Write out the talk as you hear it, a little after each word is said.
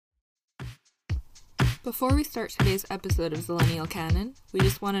Before we start today's episode of Zillennial Canon, we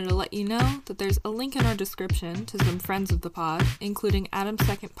just wanted to let you know that there's a link in our description to some friends of the pod, including Adam's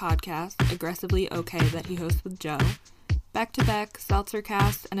second podcast, Aggressively Okay, that he hosts with Joe, Back to Beck,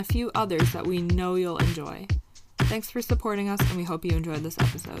 Seltzercast, and a few others that we know you'll enjoy. Thanks for supporting us, and we hope you enjoyed this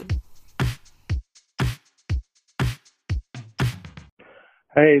episode.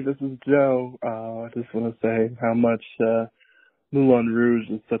 Hey, this is Joe. I just want to say how much Moulin Rouge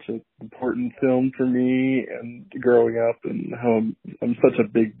is such an important film for me and growing up, and how I'm such a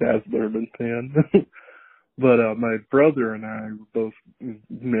big Baz Luhrmann fan. But my brother and I were both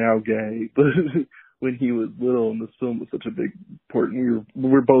now gay, but when he was little and this film was such a big important,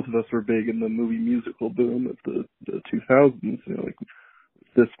 both of us were big in the movie musical boom of the 2000s, like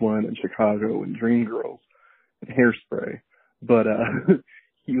this one and Chicago and Dreamgirls and Hairspray. But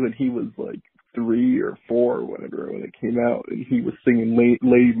when he was like 3 or 4 or whatever when it came out, and he was singing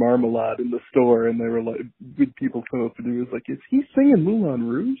Lady Marmalade in the store, and they were like, good people come up and he was like, is he singing Moulin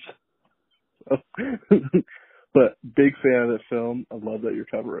Rouge? So, but big fan of that film. I love that you're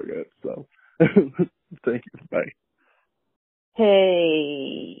covering it. So thank you. Bye.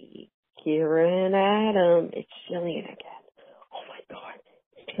 Hey, Kira and Adam, it's Jillian again. Oh my God,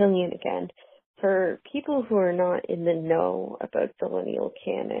 it's Jillian again. For people who are not in the know about the Zillennial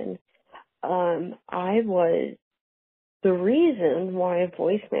Canon, I was the reason why a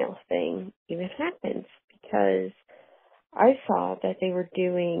voicemail thing even happens, because I saw that they were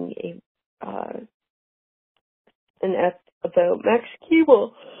doing an app about Max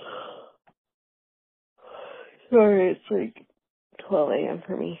Keeble. Sorry, it's like 12 a.m.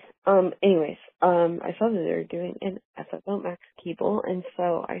 for me. Anyways, I saw that they were doing an app about Max Keeble, and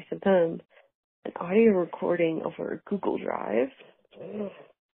so I sent them an audio recording over a Google Drive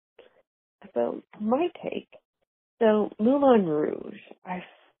about my take. So, Moulin Rouge,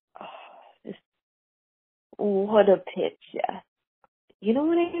 what a pitch, yeah. You know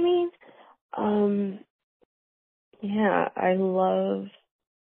what I mean? Yeah, I love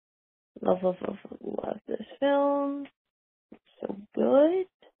this film. It's so good.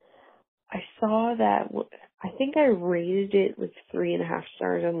 I saw that, I think I rated it with 3.5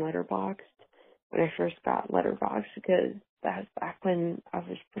 stars on Letterboxd when I first got Letterboxd, because that was back when I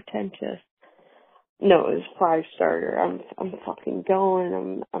was pretentious. No, it was 5-star. I'm fucking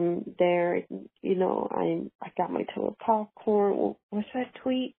going. I'm there. You know, I got my ton of popcorn. What's that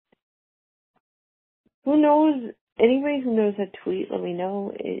tweet? Who knows? Anybody who knows that tweet, let me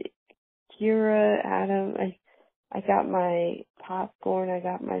know. Kira, Adam, I got my popcorn. I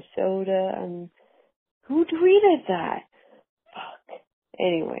got my soda. And who tweeted that? Fuck.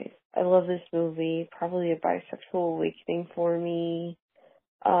 Anyways, I love this movie. Probably a bisexual awakening for me.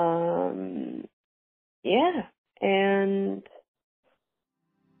 Yeah, and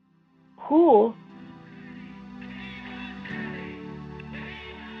cool.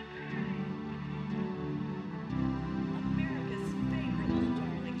 America's favorite little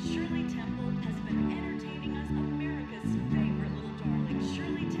darling, Shirley Temple, has been entertaining us. America's favorite little darling,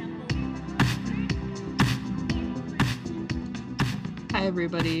 Shirley Temple. Hi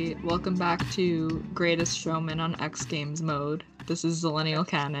everybody, welcome back to Greatest Showman on X Games mode. This is Zillennial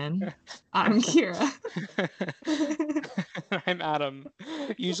Canon. I'm Kira. I'm Adam.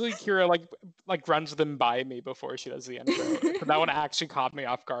 Usually Kira like runs them by me before she does the intro. But that one actually caught me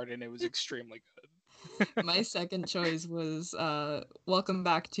off guard, and it was extremely good. My second choice was welcome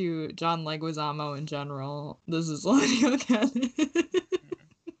back to John Leguizamo in general. This is Zillennial Canon.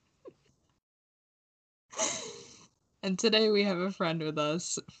 And today we have a friend with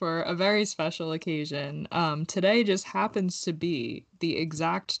us for a very special occasion. Today just happens to be the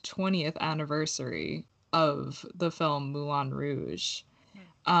exact 20th anniversary of the film Moulin Rouge.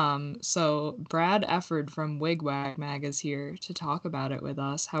 So Brad Efford from Wigwag Mag is here to talk about it with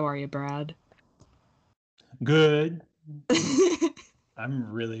us. How are you, Brad? Good.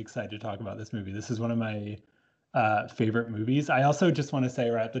 I'm really excited to talk about this movie. This is one of my favorite movies. I also just want to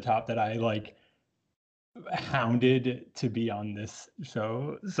say right at the top that I hounded to be on this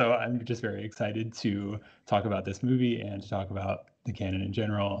show, so I'm just very excited to talk about this movie and to talk about the canon in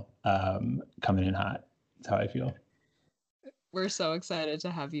general. Coming in hot, that's how I feel. We're so excited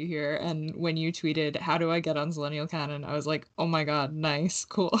to have you here, and when you tweeted, how do I get on Zillennial Canon, I was like, oh my god, nice,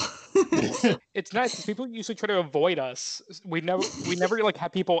 cool. It's nice because people usually try to avoid us. We never like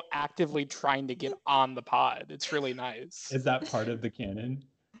have people actively trying to get on the pod. It's really nice. Is that part of the canon?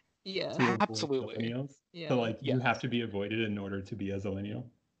 Yeah, absolutely. Yeah. So you have to be avoided in order to be a zillennial.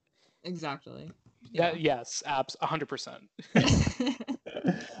 Exactly. Yeah. Yes, 100%.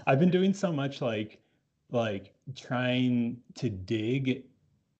 I've been doing so much like trying to dig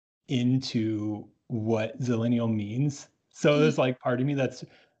into what zillennial means. So there's like part of me that's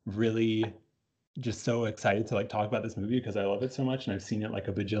really just so excited to like talk about this movie because I love it so much and I've seen it like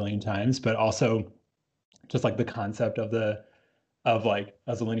a bajillion times, but also just like the concept of like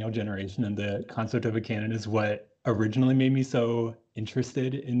a zillennial generation and the concept of a canon is what originally made me so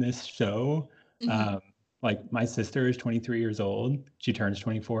interested in this show. Like my sister is 23 years old. She turns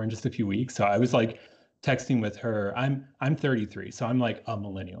 24 in just a few weeks. So I was like texting with her. I'm 33, so I'm like a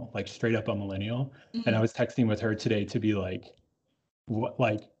millennial, like straight up a millennial. And I was texting with her today to be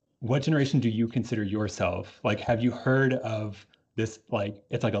what generation do you consider yourself? Like, have you heard of this? Like,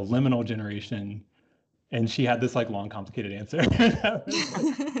 it's like a liminal generation. And she had this like long, complicated answer. I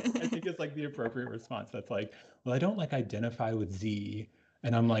think it's like the appropriate response. That's like, well, I don't like identify with Z,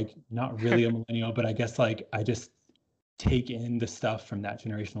 and I'm like not really a millennial, but I guess like I just take in the stuff from that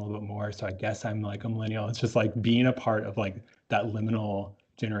generation a little bit more. So I guess I'm like a millennial. It's just like being a part of like that liminal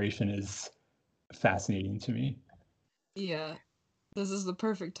generation is fascinating to me. Yeah, this is the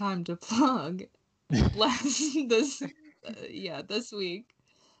perfect time to plug. This week,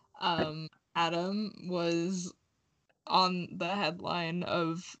 Adam was on the headline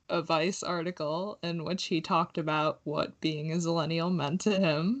of a Vice article in which he talked about what being a zillennial meant to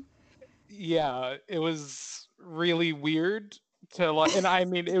him. Yeah, it was really weird to like, and I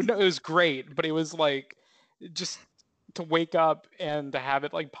mean, it was great, but it was like just to wake up and to have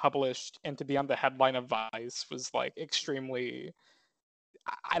it like published and to be on the headline of Vice was like extremely.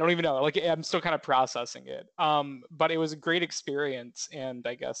 I don't even know. Like, I'm still kind of processing it. But it was a great experience, and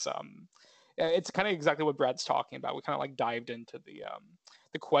I guess it's kind of exactly what Brad's talking about. We kind of like dived into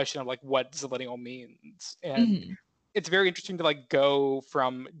the question of like what zillennial means, and it's very interesting to like go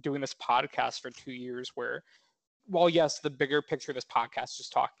from doing this podcast for 2 years where, while yes, the bigger picture of this podcast is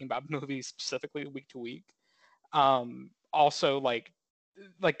just talking about movies specifically week to week, also like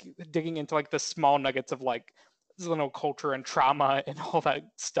digging into like the small nuggets of like zillennial culture and trauma and all that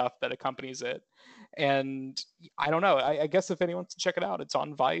stuff that accompanies it. And I don't know. I guess if anyone wants to check it out, it's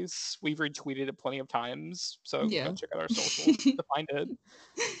on Vice. We've retweeted it plenty of times, so go check out our socials to find it.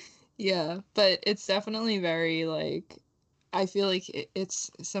 Yeah, but it's definitely very like, I feel like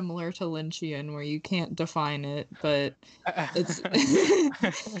it's similar to Lynchian where you can't define it, but it's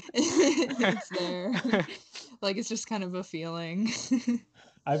it's there. Like it's just kind of a feeling.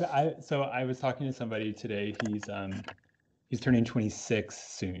 So I was talking to somebody today. He's turning 26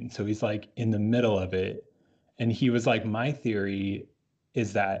 soon, so he's like in the middle of it, and he was like, my theory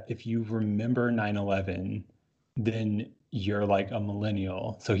is that if you remember 9/11, then you're like a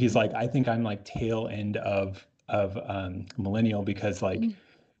millennial. So he's like, I think I'm like tail end of millennial because like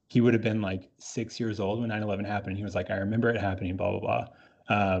he would have been like 6 years old when 9/11 happened. He was like, I remember it happening, blah blah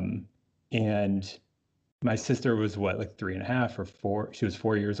blah. And my sister was what, like 3.5 or 4. She was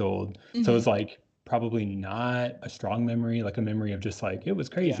 4 years old. So it was like probably not a strong memory, like a memory of just like it was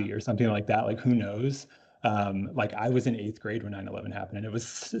crazy or something like that. Like who knows? Like I was in 8th grade when 9/11 happened, and it was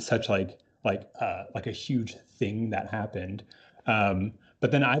such like a huge thing that happened.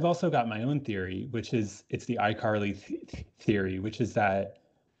 But then I've also got my own theory, which is it's the iCarly theory, which is that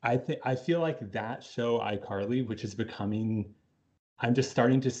I feel like that show iCarly, which is becoming, I'm just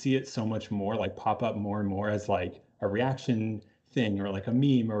starting to see it so much more like pop up more and more as like a reaction thing or like a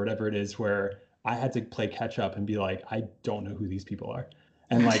meme or whatever it is, where I had to play catch up and be like, I don't know who these people are.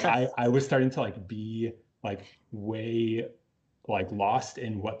 And like I was starting to like be like way like lost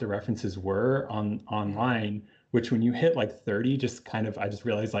in what the references were online, which when you hit like 30, just kind of, I just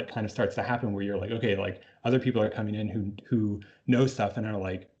realized like kind of starts to happen where you're like, okay, like other people are coming in who know stuff and are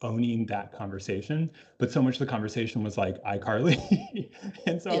like owning that conversation. But so much of the conversation was like iCarly.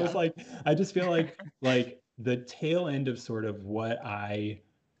 And so I was like, I just feel like the tail end of sort of what I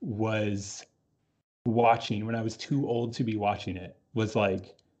was watching when I was too old to be watching it was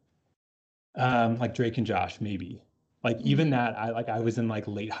like Drake and Josh, maybe. Like even that, I was in like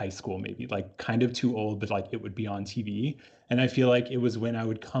late high school, maybe like kind of too old, but like it would be on TV. And I feel like it was when I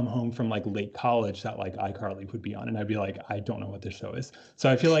would come home from like late college that like iCarly would be on, and I'd be like, I don't know what this show is. So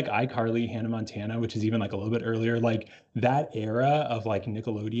I feel like iCarly, Hannah Montana, which is even like a little bit earlier, like that era of like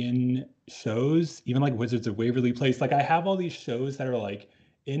Nickelodeon shows, even like Wizards of Waverly Place. Like I have all these shows that are like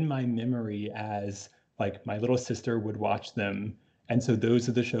in my memory as like my little sister would watch them, and so those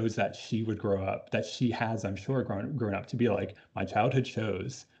are the shows that she would grow up, that she has, I'm sure, grown up to be like my childhood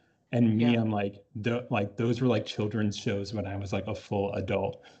shows. And me, I'm like, those were like children's shows when I was like a full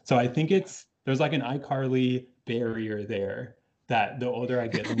adult. So I think there's like an iCarly barrier there that the older I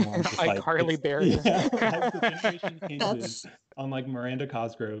get, the more I'm just like iCarly barrier. Yeah, like the generation changes on like Miranda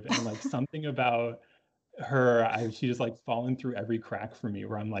Cosgrove and like something about she just like fallen through every crack for me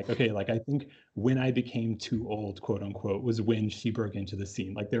where I'm like, okay, like I think when I became too old, quote unquote, was when she broke into the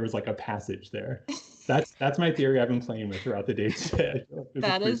scene. Like there was like a passage there. That's my theory I've been playing with throughout the day today. I feel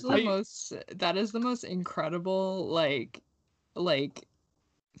like there's a That is clear the most incredible like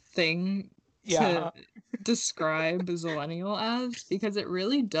thing Yeah. to describe Zillennial as, because it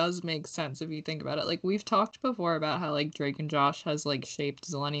really does make sense if you think about it. Like we've talked before about how like Drake and Josh has like shaped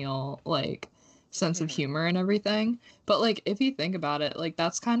Zillennial like sense of humor and everything, but like if you think about it, like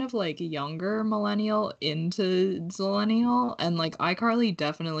that's kind of like younger millennial into Zillennial, and like iCarly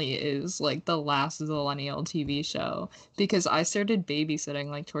definitely is like the last Zillennial TV show, because I started babysitting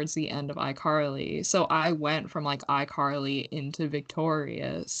like towards the end of iCarly, so I went from like iCarly into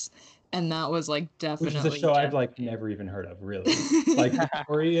Victorious, and that was like which definitely is a show I've Gen like Z. never even heard of, really. Like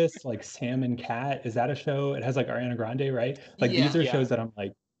Victorious, like Sam and Cat, is that a show? It has like Ariana Grande, right? Like these are Yeah. shows that I'm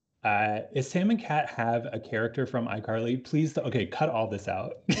like, is Sam and Cat have a character from iCarly? Please, okay, cut all this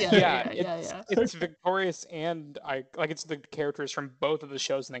out. Yeah, Yeah. it's Victorious and it's the characters from both of the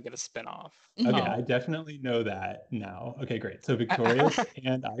shows and they get a spin-off. Okay, I definitely know that now. Okay, great. So Victorious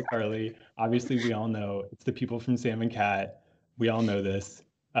and iCarly, obviously we all know it's the people from Sam and Cat. We all know this.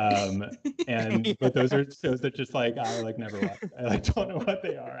 But those are shows that just like I like never watched. I like don't know what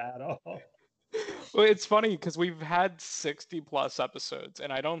they are at all. Well, it's funny because we've had 60 plus episodes,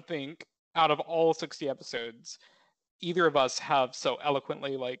 and I don't think out of all 60 episodes, either of us have so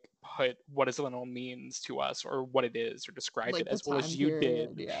eloquently like put what Zillennial means to us or what it is or described Like it the as well as time you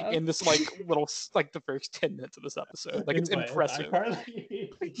period, did yeah. in this like little like the first 10 minutes of this episode. Like it's In what? impressive.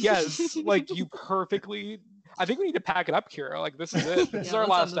 iCarly? Yes, like you perfectly. I think we need to pack it up, Kira. Like this is it. This is Yeah, our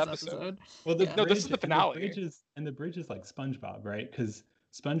let's end last this episode. Well, the Yeah. No, this is bridge the finale. and the bridge is like SpongeBob, right? Because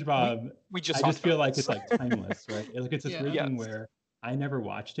SpongeBob, We just I just talked feel about like this. it's like timeless, right? Like it's this Yeah. weird thing Yes. where I never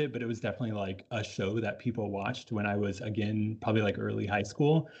watched it, but it was definitely like a show that people watched when I was again probably like early high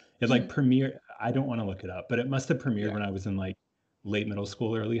school. It like premiered. I don't want to look it up, but it must have premiered Yeah. when I was in like late middle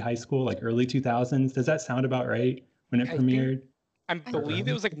school, early high school, like early 2000s. Does that sound about right when it I think premiered? I believe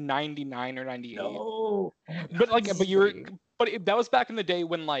it was like 99 or 98. No. But like, Let's but you're, see. that was back in the day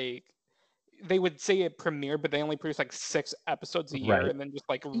when like they would say it premiered, but they only produced like 6 episodes a year Right. and then just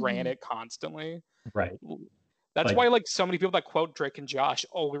like ran it constantly. Right. That's Like- why like so many people that quote Drake and Josh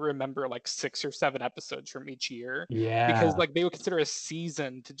only remember like 6 or 7 episodes from each year. Yeah. Because like they would consider a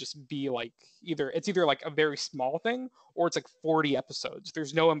season to just be like either like a very small thing or it's like 40 episodes.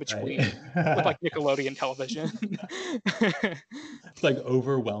 There's no in between with like Nickelodeon television. It's like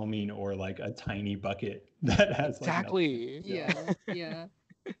overwhelming or like a tiny bucket that has Exactly. Like Yeah.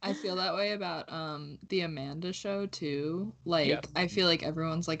 I feel that way about the Amanda Show too. Like Yes. I feel like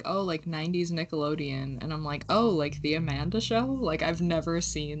everyone's like, oh, like 90s Nickelodeon, and I'm like, oh, like the Amanda Show? Like I've never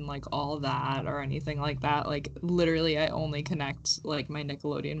seen like all that or anything like that. Like literally I only connect like my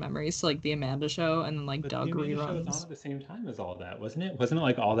Nickelodeon memories to like the Amanda Show and then like But Doug the Amanda Show was on reruns. at the same time as all that, wasn't it? Wasn't it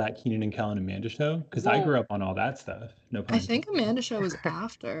like all that Keenan and Kel and Amanda Show? Because I Well- grew up on all that stuff. No pun I think intended. Amanda Show was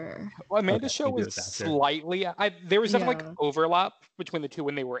after. Well, Amanda Okay, Show maybe it was was after. slightly. There was definitely Yeah. like overlap between the two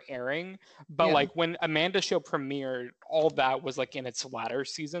when they were airing, but Yeah. like when Amanda Show premiered, all that was like in its latter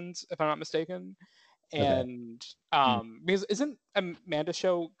seasons, if I'm not mistaken. Okay. And because isn't Amanda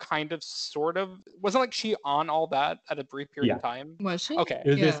Show kind of sort of wasn't like she on all that at a brief period of time? Was she? Okay, It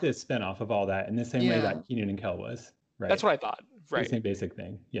was Yeah. basically a spinoff of all that in the same way Yeah. that Keenan and Kel was, right? that's what I thought. The Right. same basic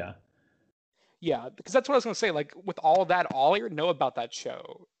thing. Yeah. Yeah, because that's what I was gonna say. Like with all that, all I know about that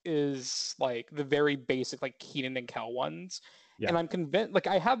show is like the very basic like Keenan and Kel ones. Yeah. And I'm convinced, like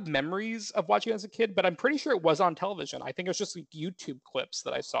I have memories of watching it as a kid, but I'm pretty sure it was on television. I think it was just like YouTube clips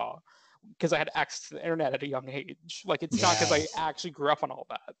that I saw because I had access to the internet at a young age. Like it's not because I Yes. actually grew up on all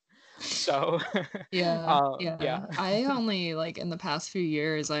that. So Yeah, yeah. I only like in the past few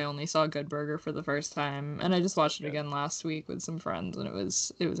years I only saw Good Burger for the first time, and I just watched it again last week with some friends, and it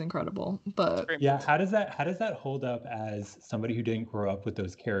was incredible. But Great Yeah, movie. how does that hold up as somebody who didn't grow up with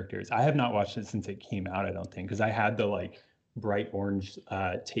those characters? I have not watched it since it came out, I don't think, because I had the like bright orange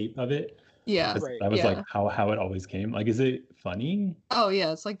tape of it. yeah, 'Cause Right. that was Yeah. like how it always came. Like, is it funny? oh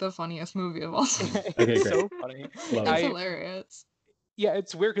yeah, it's like the funniest movie of all time. Okay, It's great. so funny. Love It's it. hilarious. Yeah,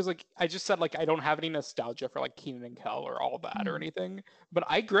 it's weird because like I just said like I don't have any nostalgia for like Keenan and Kel or all that or anything, but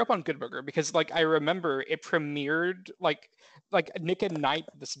I grew up on Good Burger because like I remember it premiered like Nick at Night,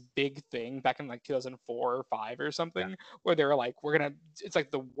 this big thing back in like 2004 or 5 or something, where they were like it's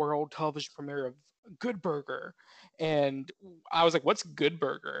like the world television premiere of Good Burger, and I was like, what's Good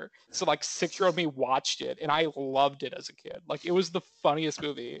Burger? So like 6-year-old me watched it and I loved it as a kid. Like it was the funniest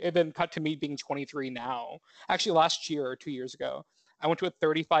movie. And then cut to me being 23 now. Actually last year or 2 years ago, I went to a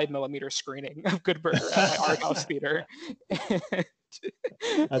 35mm screening of Good Burger at my art house theater.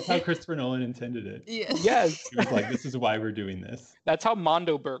 That's how Christopher Nolan intended it. Yeah. Yes, He was like, "This is why we're doing this." that's how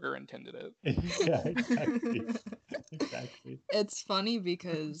Mondo Burger intended it. Yeah, exactly. Exactly. It's funny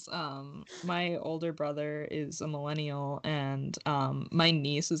because my older brother is a millennial, and my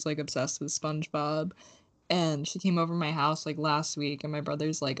niece is like obsessed with SpongeBob, and she came over my house like last week, and my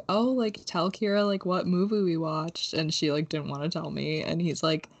brother's like, "Oh, like tell Kira like what movie we watched," and she like didn't want to tell me, and he's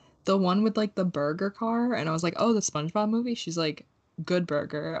like, "The one with like the burger car," and I was like, "Oh, the SpongeBob movie." She's like, "Good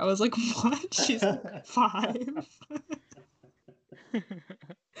Burger." I was like, "What?" She's like 5.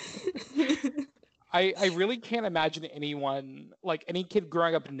 I really can't imagine anyone, like any kid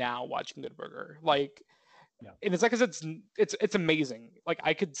growing up now watching Good Burger. Like, Yeah. and it's like, 'cause it's amazing. Like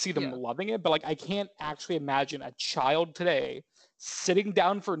I could see them Yeah. loving it, but like I can't actually imagine a child today sitting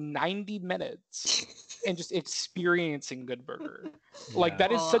down for 90 minutes and just experiencing Good Burger. Like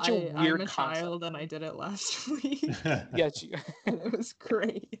that is Well, such a I'm weird a concept. child, and I did it last week. Yes, And it was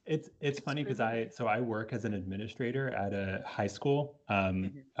great. It's funny because I work as an administrator at a high school.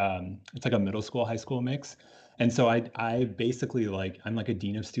 It's like a middle school high school mix, and so I basically like I'm like a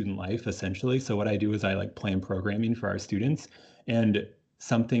dean of student life essentially. So what I do is I like plan programming for our students, and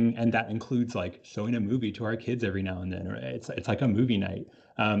that includes like showing a movie to our kids every now and then. Or it's like a movie night,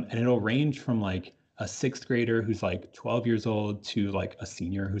 and it'll range from like a sixth grader who's like 12 years old to like a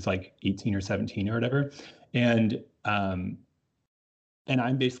senior who's like 18 or 17 or whatever, and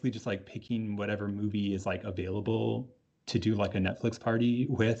I'm basically just like picking whatever movie is like available to do like a Netflix party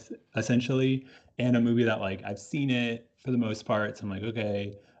with essentially, and a movie that like I've seen it for the most part. So I'm like,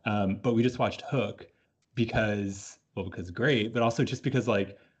 okay. But we just watched Hook because great, but also just because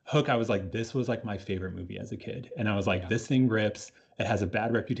like Hook, I was like, this was like my favorite movie as a kid. And I was like, this thing rips. It has a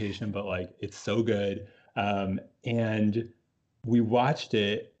bad reputation, but like it's so good. And we watched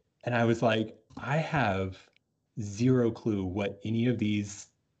it and I was like, I have zero clue what any of these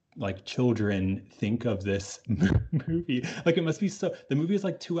like children think of this movie. Like it must be so the movie is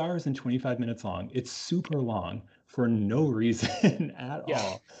like 2 hours and 25 minutes long. It's super long for no reason at Yeah.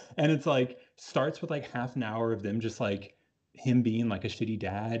 all. And it's like starts with like half an hour of them just like him being like a shitty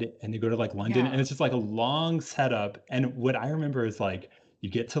dad and they go to like London Yeah. and it's just like a long setup. And what I remember is like you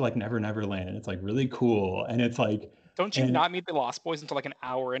get to like Never Never Land and it's like really cool. And it's like Don't you and not meet the Lost Boys until like an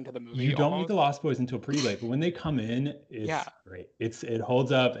hour into the movie you don't meet almost? the Lost Boys until pretty late, but when they come in, it's Yeah. great. It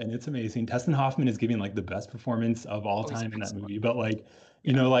holds up and it's amazing. Dustin Hoffman is giving like the best performance of all Oh, he's time in that excellent. movie. But like,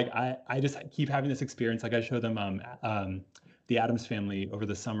 you know, like I just keep having this experience. Like I showed them the Addams Family over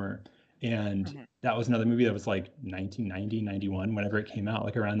the summer, and that was another movie that was like 1990, 91, whenever it came out,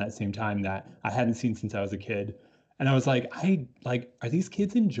 like around that same time that I hadn't seen since I was a kid. And I was like, are these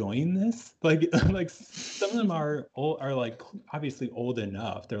kids enjoying this? Like, like some of them are like obviously old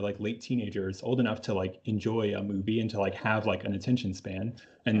enough. They're like late teenagers, old enough to like enjoy a movie and to like have like an attention span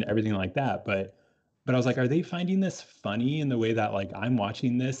and everything like that. But I was like, are they finding this funny in the way that like I'm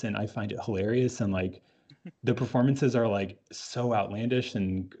watching this and I find it hilarious and like the performances are like so outlandish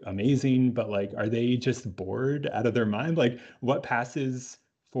and amazing, but like, are they just bored out of their mind? Like, what passes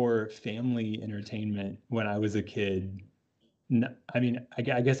for family entertainment when I was a kid? I mean, I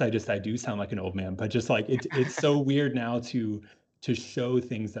guess I do sound like an old man, but just like it's so weird now to show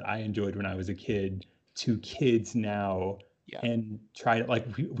things that I enjoyed when I was a kid to kids now Yeah. and try to like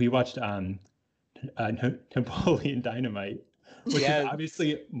we watched Napoleon Dynamite, which is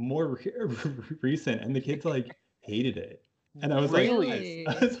obviously more recent, and the kids like hated it. And I was Really?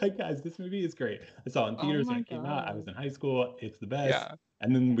 like, guys, this movie is great. I saw it in theaters when my it came out. I was God. in high school. It's the best. Yeah.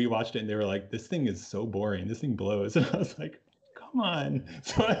 And then we watched it, and they were like, this thing is so boring. This thing blows. And I was like, come on.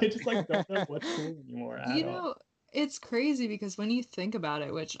 So I just like don't know what's cool anymore at You all. know, it's crazy because when you think about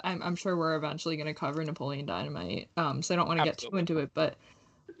it, which I'm sure we're eventually going to cover Napoleon Dynamite, so I don't want to get too Absolutely. into it, but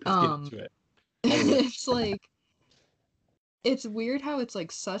Let's get into it. it's like it's weird how it's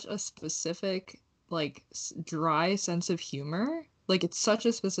like such a specific like dry sense of humor. Like it's such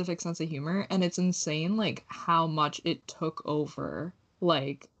a specific sense of humor, and it's insane like how much it took over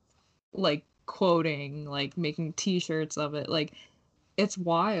like quoting, like making t-shirts of it. Like it's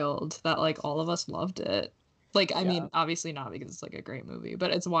wild that like all of us loved it. Like I mean, obviously not because it's like a great movie,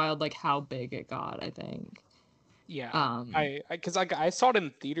 but it's wild like how big it got, I think. Yeah. Because I saw it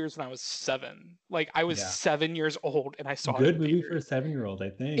in theaters when I was 7. Like I was 7 years old and I saw it Good in movie for a theaters. 7-year-old, I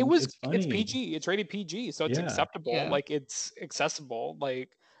think. It's funny. PG. It's rated PG, so it's Yeah. acceptable. Yeah. Like it's accessible. Like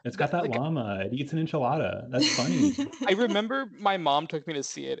It's got that like, llama. It eats an enchilada. That's funny. I remember my mom took me to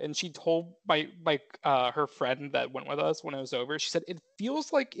see it, and she told my her friend that went with us when it was over. She said it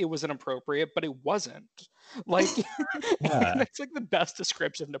feels like it was inappropriate, but it wasn't. Like, Yeah. that's like the best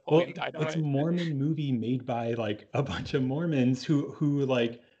description of Well, Napoleon it's a Dynamite. Mormon movie made by like a bunch of Mormons who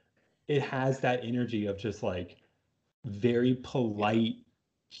like it has that energy of just like very polite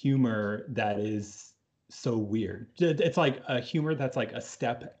humor that is so weird. It's like a humor that's like a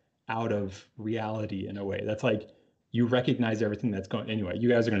step out of reality in a way. That's like you recognize everything that's going. Anyway, you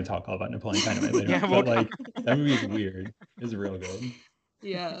guys are going to talk all about Napoleon Dynamite later, Yeah, but like that movie is weird. It's real good.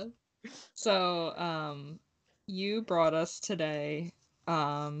 Yeah. So, you brought us today,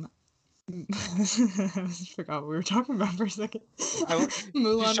 I forgot what we were talking about for a second. just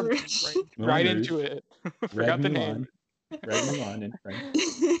Moulin jumped Rouge. Moulin right Rouge, into it. Red Forgot the name. Mulan, Red Mulan in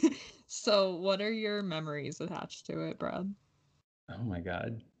French. So, what are your memories attached to it, Brad? Oh my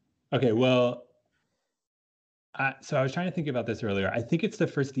God. Okay, well, so I was trying to think about this earlier. I think it's the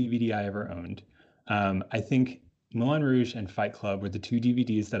first DVD I ever owned. I think Moulin Rouge and Fight Club were the two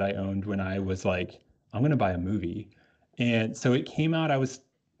DVDs that I owned when I was like, I'm going to buy a movie. And so it came out, I was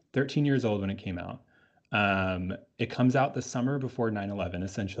 13 years old when it came out. It comes out the summer before 9/11,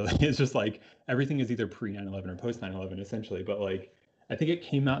 essentially. It's just like everything is either pre 9/11 or post 9/11, essentially. But like, I think it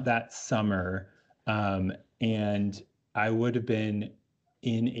came out that summer. And I would have been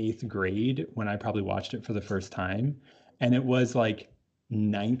in eighth grade when I probably watched it for the first time. And it was like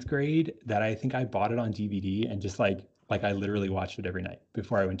ninth grade that I think I bought it on DVD and just like I literally watched it every night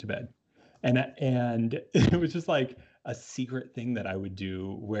before I went to bed. And it was just like a secret thing that I would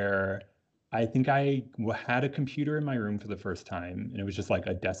do where I think I had a computer in my room for the first time, and it was just like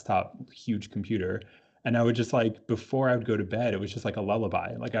a desktop, huge computer. And I would just like before I would go to bed, it was just like a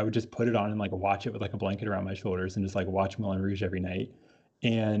lullaby. Like I would just put it on and like watch it with like a blanket around my shoulders and just like watch Moulin Rouge every night.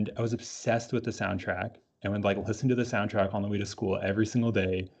 And I was obsessed with the soundtrack and would like listen to the soundtrack on the way to school every single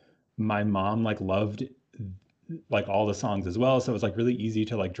day. My mom like loved like all the songs as well, so it was like really easy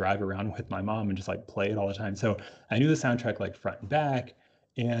to like drive around with my mom and just like play it all the time. So I knew the soundtrack like front and back,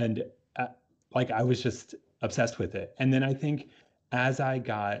 and uh, like I was just obsessed with it. And then I think as I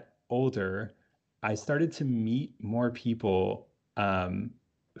got older, I started to meet more people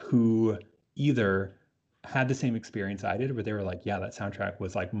who either had the same experience I did, where they were like, yeah, that soundtrack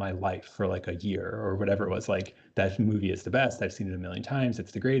was like my life for like a year or whatever it was. Like that movie is the best. I've seen it a million times.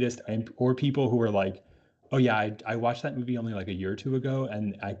 It's the greatest. Or people who were like, oh yeah, I watched that movie only like a year or two ago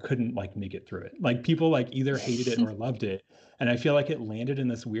and I couldn't like make it through it. Like people like either hated it or loved it. And I feel like it landed in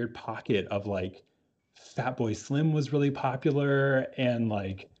this weird pocket of like Fatboy Slim was really popular and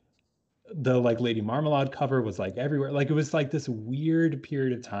like the like Lady Marmalade cover was like everywhere. Like it was like this weird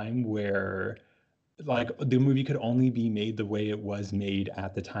period of time where like the movie could only be made the way it was made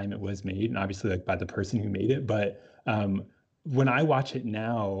at the time it was made, and obviously like by the person who made it. But when I watch it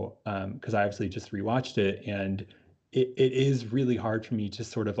now, because I obviously just rewatched it, and it is really hard for me to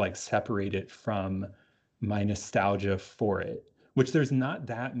sort of like separate it from my nostalgia for it, which there's not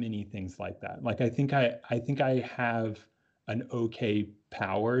that many things like that. Like I think I have an okay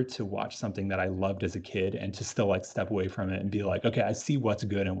power to watch something that I loved as a kid and to still like step away from it and be like, okay, I see what's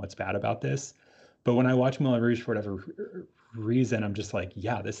good and what's bad about this. But when I watch Moulin Rouge for whatever reason, I'm just like,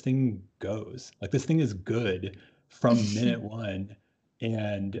 yeah, this thing goes. Like this thing is good from minute one.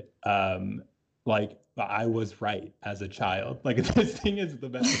 And like I was right as a child. Like this thing is the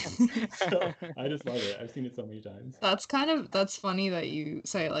best. So I just love it. I've seen it so many times. That's funny that you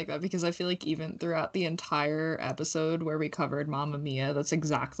say it like that, because I feel like even throughout the entire episode where we covered Mamma Mia, that's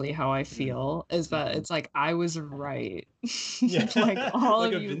exactly how I feel, is that it's like I was right. Yeah. Like all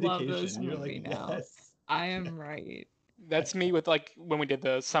Like of a you love this vindication. You're movie like, now. yes. I am right. That's me with like when we did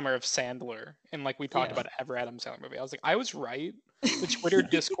the Summer of Sandler and like we talked Yeah. about every Adam Sandler movie. I was like, I was right. The Twitter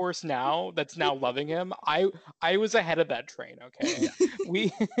discourse now that's now loving him. I was ahead of that train. Okay,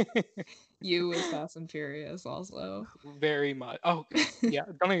 we You with Fast and Furious also. very much. Oh yeah,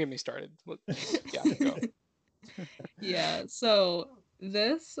 don't even get me started. Yeah, go. Yeah, so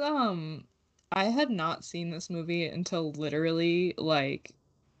this I had not seen this movie until literally like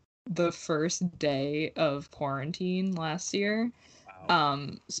the first day of quarantine last year. Wow.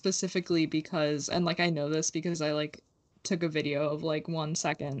 Specifically because, and like I know this because I like took a video of like 1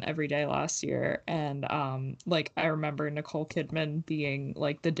 second every day last year, and like I remember Nicole Kidman being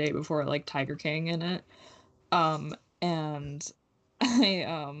like the day before like Tiger King in it. And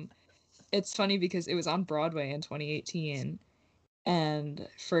I it's funny because it was on Broadway in 2018. And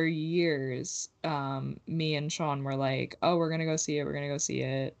for years, me and Sean were like, oh, we're gonna go see it, we're gonna go see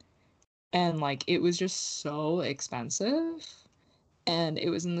it. And like it was just so expensive. And it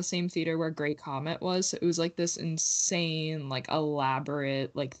was in the same theater where Great Comet was. So it was like this insane, like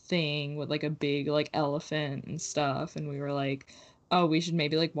elaborate like thing with like a big like elephant and stuff. And we were like, oh, we should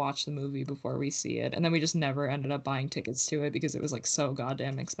maybe like watch the movie before we see it. And then we just never ended up buying tickets to it because it was like so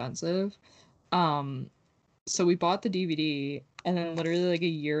goddamn expensive. So we bought the DVD, and then literally like a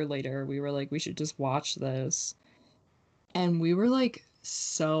year later we were like, we should just watch this. And we were like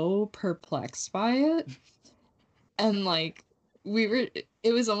so perplexed by it. And like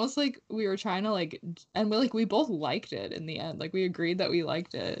it was almost like we were trying to like, and we both liked it in the end. Like we agreed that we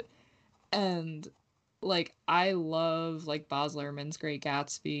liked it. And like I love like Baz Luhrmann's Great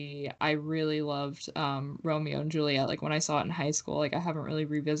Gatsby. I really loved Romeo and Juliet. Like when I saw it in high school, like I haven't really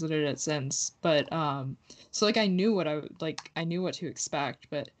revisited it since. But so like I knew I knew what to expect,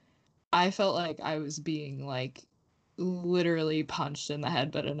 but I felt like I was being like literally punched in the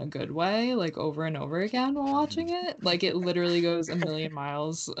head, but in a good way, like over and over again while watching it. Like it literally goes a million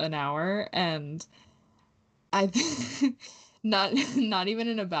miles an hour, and I not even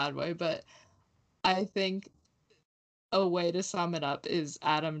in a bad way, but I think a way to sum it up is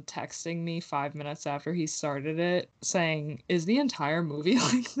Adam texting me 5 minutes after he started it saying, "Is the entire movie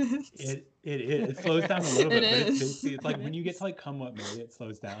like this?" It is. It slows down a little It bit, but it's is. basically it's like It when you get is. to like Come What May, it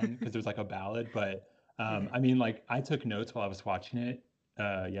slows down because there's like a ballad. But I mean, like I took notes while I was watching it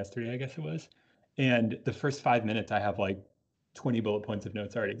yesterday, I guess it was, and the first 5 minutes I have like 20 bullet points of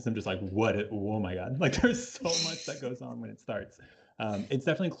notes already because I'm just like, oh my God, like there's so much that goes on when it starts. It's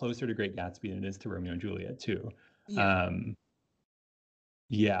definitely closer to Great Gatsby than it is to Romeo and Juliet too. Yeah.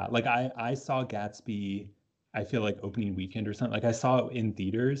 Yeah, like I saw Gatsby, I feel like opening weekend or something. Like I saw it in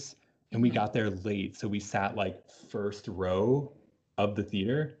theaters and we Mhm. got there late, so we sat like first row of the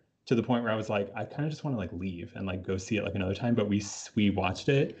theater to the point where I was like, I kind of just want to like leave and like go see it like another time. But we watched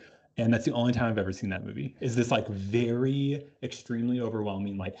it, and that's the only time I've ever seen that movie. Is this like very extremely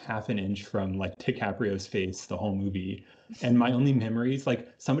overwhelming, like half an inch from like DiCaprio's face the whole movie. And my only memories, like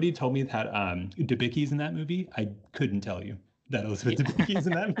somebody told me that Debicki's in that movie. I couldn't tell you that Elizabeth Yeah. Debicki's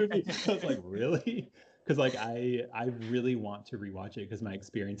in that movie. I was like, really? Because like I really want to rewatch it because my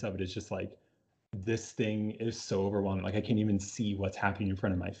experience of it is just like this thing is so overwhelming. Like I can't even see what's happening in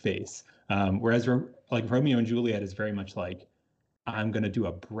front of my face. Whereas like Romeo and Juliet is very much like I'm gonna do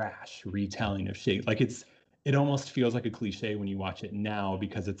a brash retelling of Shakespeare. Like it almost feels like a cliche when you watch it now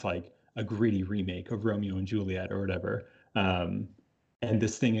because it's like a gritty remake of Romeo and Juliet or whatever. And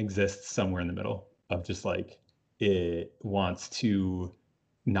this thing exists somewhere in the middle of just like it wants to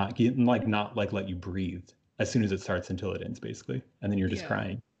not like let you breathe as soon as it starts until it ends basically, and then you're just Yeah.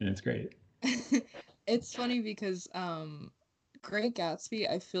 crying and it's great. It's funny because Great Gatsby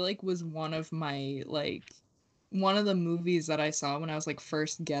I feel like was one of the movies that I saw when I was like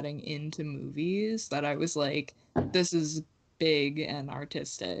first getting into movies that I was like, this is big and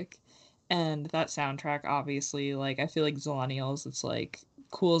artistic. And that soundtrack obviously, like I feel like Zillennials, it's like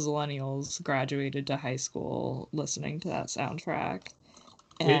cool Zillennials graduated to high school listening to that soundtrack.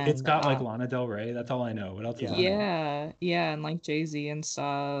 It's And got like Lana Del Rey. That's all I know. What else is on Yeah. it? yeah, and like Jay-Z and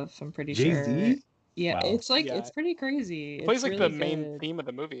stuff, I'm pretty sure. Jay-Z? Yeah, Wow. it's like Yeah. it's pretty crazy. It plays It's like the really main good. theme of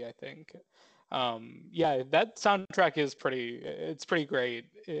the movie, I think. Yeah, that soundtrack is it's pretty great.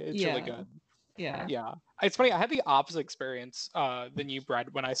 It's really Yeah. good. Yeah. Yeah. It's funny, I had the opposite experience than you,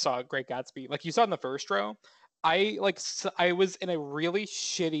 Brad, when I saw Great Gatsby. Like you saw it in the first row. I was in a really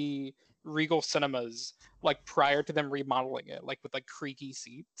shitty Regal Cinemas like prior to them remodeling it, like with like creaky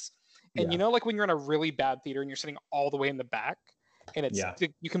seats. And you Yeah. know, like when you're in a really bad theater and you're sitting all the way in the back and it's Yeah.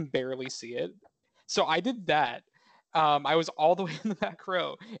 you can barely see it. So I did that. I was all the way in the back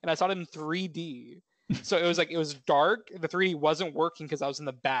row and I saw it in 3D. So it was like it was dark. The 3D wasn't working because I was in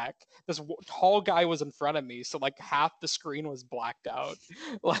the back. This tall guy was in front of me, so like half the screen was blacked out.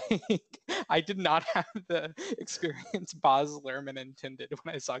 Like I did not have the experience Baz Luhrmann intended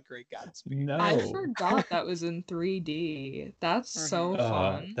when I saw Great Gatsby. I No. forgot that was in 3D. That's so Hmm.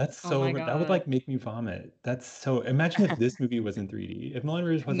 fun. That's Oh my that would like God. make me vomit. That's so imagine if this movie was in 3D. If Moulin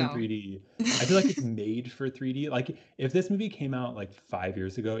Rouge was in No. 3D, I feel like it's made for 3D. Like if this movie came out like 5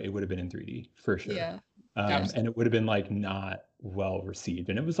 years ago, it would have been in 3D for sure. Yeah. And it would have been like not well received.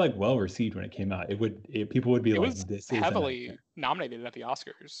 And it was like well received when it came out. People would be It like, was this is a heavily nightmare. nominated at the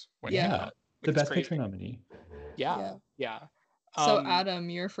Oscars when it came Yeah. Yeah. out. The Like it's best picture crazy. nominee. Yeah, Yeah. yeah. So Um, Adam,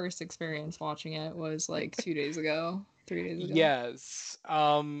 your first experience watching it was like 2 days ago, 3 days ago. yes.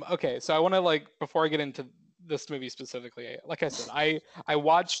 Okay, so I want to like before I get into this movie specifically, like I said, I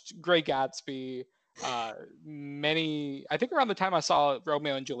watched Great Gatsby many I think around the time I saw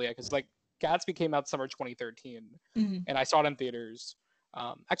Romeo and Juliet because like Gatsby came out summer 2013 Mhm. and I saw it in theaters.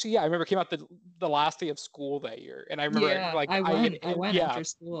 Actually, yeah, I remember it came out the last day of school that year, and I remember Yeah, like I went yeah, after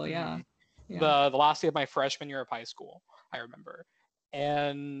school, yeah. mhm, Yeah. the last day of my freshman year of high school, I remember,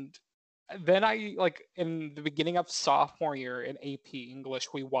 and then I like in the beginning of sophomore year in AP English,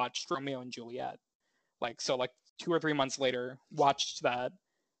 we watched Romeo and Juliet. Like 2 or 3 months later, watched that.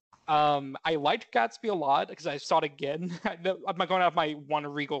 I liked Gatsby a lot because I saw it again. I'm not going off my one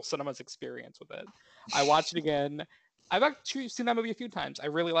Regal Cinemas experience with it. I watched it again. I've actually seen that movie a few times. I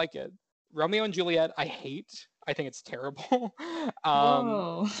really like it. Romeo and Juliet, I hate. I think it's terrible.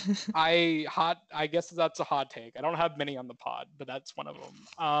 Whoa. I guess that's a hot take. I don't have many on the pod, but that's one of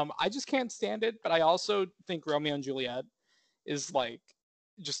them. I just can't stand it. But I also think Romeo and Juliet is like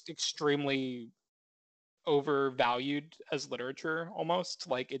just extremely overvalued as literature almost.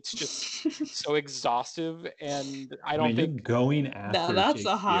 Like it's just so exhaustive, and I don't You're think going Now after that's a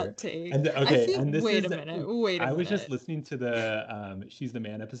Shakespeare. hot take. And I okay, think. and this Wait is a minute. Wait a I was just minute. listening to the She's the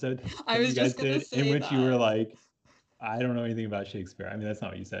Man episode I that was you guys just gonna did, in say which you were that. like, I don't know anything about Shakespeare. I mean, that's not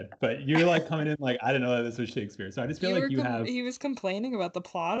what you said, but you're like coming in like, I didn't know that this was Shakespeare. So I just feel You like were you have. he was complaining about the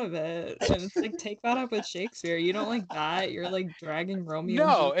plot of it, and it's like take that up with Shakespeare. You don't like that. You're like dragging Romeo and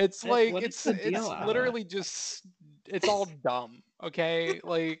no. Juliet. It's like What is the deal, it's Adam? literally just it's all dumb. Okay,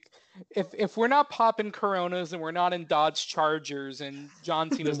 like if we're not popping Coronas and we're not in Dodge Chargers and John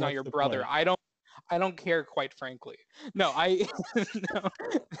Then Cena's not what's your the brother, point? I don't care, quite frankly. No, I no,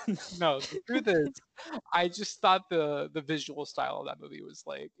 no. The truth is, I just thought the visual style of that movie was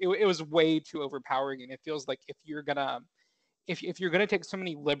like it was way too overpowering, and it feels like if you're gonna take so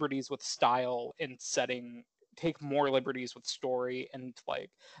many liberties with style and setting, take more liberties with story and like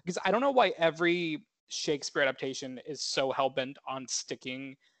because I don't know why every Shakespeare adaptation is so hell bent on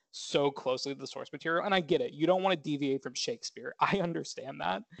sticking so closely to the source material. And I get it. You don't want to deviate from Shakespeare. I understand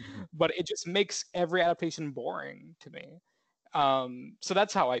that. Mhm. But it just makes every adaptation boring to me. So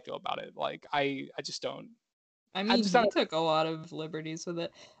that's how I feel about it. Like I just don't I I'm mean, just he not took a lot of liberties with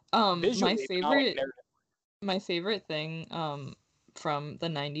it. My visually, but not like favorite narrative. my favorite thing from the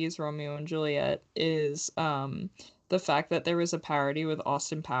 90s Romeo and Juliet is the fact that there was a parody with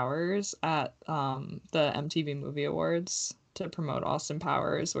Austin Powers at the MTV Movie Awards to promote Austin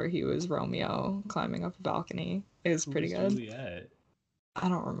Powers where he was Romeo climbing up a balcony. It was Who pretty was good. Juliet? I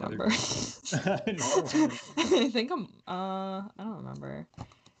don't The other remember. girl. No. I think I don't remember.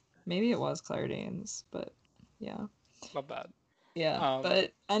 Maybe it was Claire Danes, but yeah. Not bad. Yeah, Um,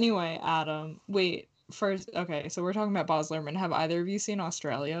 but anyway, Adam, wait, first, okay, so we're talking about Baz Luhrmann. Have either of you seen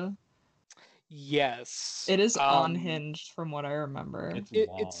Australia? yes. It is unhinged from what I remember. It's long.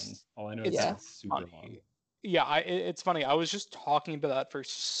 It's All I know is it's that Yeah. it's super long. funny. Yeah, it's funny. I was just talking about that for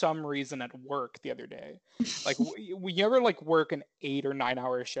some reason at work the other day. Like, we ever like work an 8 or 9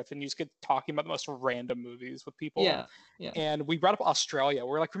 hour shift and you just get talking about the most random movies with people. Yeah, yeah, And we brought up Australia.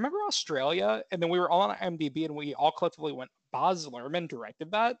 We're like, remember Australia? And then we were all on IMDb and we all collectively went, Baz Luhrmann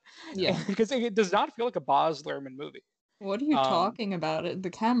directed that? Yeah. yeah. Because it does not feel like a Baz Luhrmann movie. What are you Um, talking about? The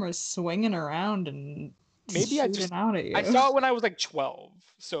camera's swinging around and maybe shooting out at I you. saw it when I was like 12.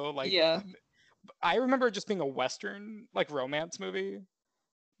 So like Yeah. I remember it just being a Western like romance movie. Mm.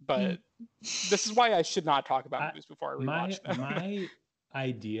 But this is why I should not talk about I, movies before I my rewatch them. my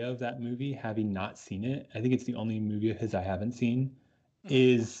idea of that movie, having not seen it, I think it's the only movie of his I haven't seen, Mhm.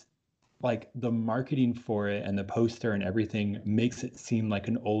 is like the marketing for it and the poster and everything makes it seem like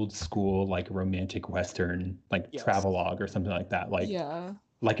an old school like romantic Western like Yes. travelogue or something like that. Yeah.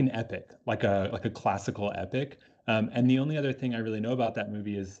 Like an epic, like a classical epic. And the only other thing I really know about that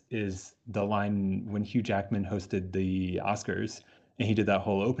movie is the line when Hugh Jackman hosted the Oscars and he did that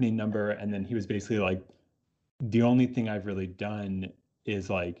whole opening number, and then he was basically like, the only thing I've really done is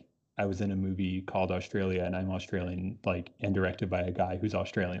like I was in a movie called Australia and I'm Australian, like, and directed by a guy who's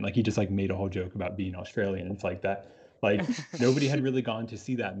Australian. Like he just like made a whole joke about being Australian. It's like that. Like nobody had really gone to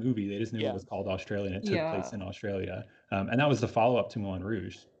see that movie. They just knew it Yeah. was called Australia and it took place Yeah. in Australia. And that was the follow-up to Moulin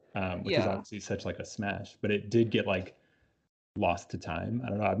Rouge, which is Yeah. obviously such like a smash. But it did get like lost to time. I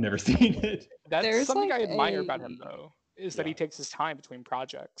don't know. I've never seen it. That's There's something like I admire about him a though, is that he Yeah. takes his time between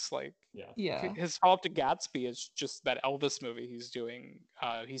projects. Like Yeah. yeah. his follow-up to Gatsby is just that Elvis movie he's doing.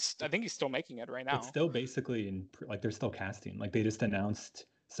 I think he's still making it right It's now. still basically like they're still casting. Like they just announced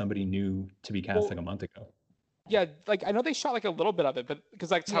somebody new to be cast Well, like a month ago. yeah, like I know they shot like a little bit of it, but because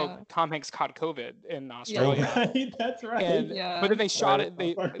that's Yeah. how Tom Hanks caught COVID in Oh, Australia. right. That's right. And Yeah. but then they shot Oh, it.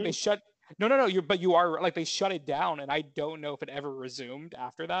 They sorry. shut. No. You are like they shut it down, and I don't know if it ever resumed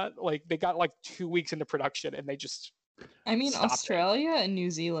after that. Like they got like 2 weeks into production, and they just I mean, stopped it. Australia and New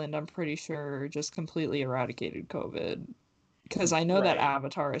Zealand, I'm pretty sure, just completely eradicated COVID. Because I know that Right.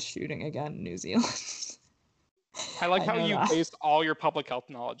 Avatar is shooting again in New Zealand. I like how know you that. based all your public health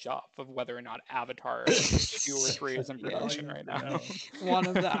knowledge off of whether or not Avatar 2 or 3 is in That's all production you right need to now. know. One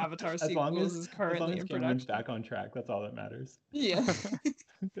of the Avatar As long sequels as is currently in Cameron's production. back on track, that's all that matters. Yeah.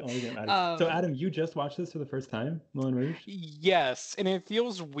 It's the only thing that matters. So Adam, you just watched this for the first time, Moulin Rouge? Yes, and it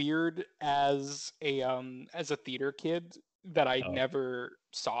feels weird as a theater kid that I Oh. never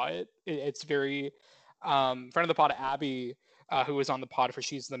saw it. It's very friend of the pod Abby, who was on the pod for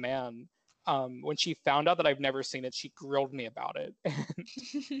She's the Man. When she found out that I've never seen it, she grilled me about it.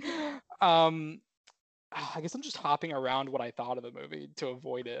 I guess I'm just hopping around what I thought of the movie to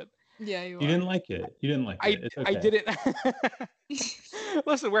avoid it. Yeah, you You are. didn't like it. You didn't like it. It's okay. I didn't.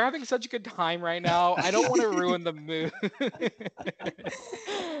 Listen, we're having such a good time right now. I don't want to ruin the mood.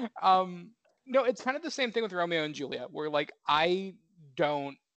 No, it's kind of the same thing with Romeo and Juliet, where like I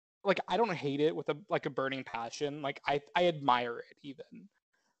don't hate it with a burning passion. Like I admire it even.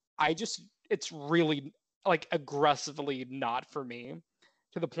 It's really like aggressively not for me,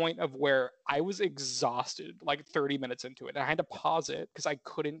 to the point of where I was exhausted like 30 minutes into it and I had to pause it because I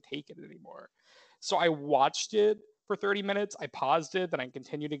couldn't take it anymore. So I watched it for 30 minutes, I paused it, then I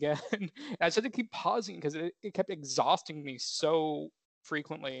continued again. And I just had to keep pausing because it kept exhausting me so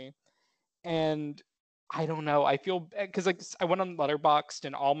frequently. And I don't know, I feel because like I went on Letterboxd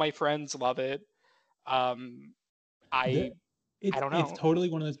and all my friends love it. I don't know. It's totally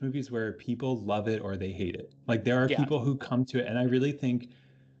one of those movies where people love it or they hate it. Like there are people who come to it, and I really think,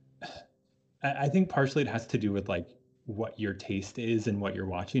 I think partially it has to do with like what your taste is and what you're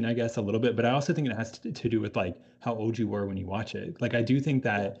watching, I guess a little bit. But I also think it has to do with like how old you were when you watch it. Like I do think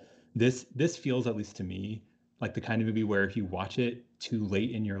that this feels, at least to me, like the kind of movie where if you watch it too late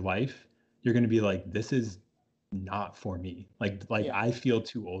in your life, you're going to be like, this is not for me. Like I feel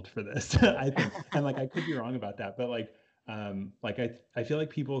too old for this. I think, and like I could be wrong about that, but like I feel like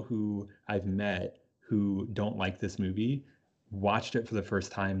people who I've met who don't like this movie watched it for the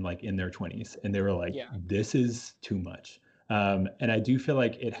first time like in their 20s and they were like, this is too much. And I do feel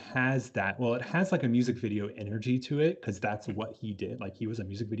like it has it has like a music video energy to it because that's what he did. Like he was a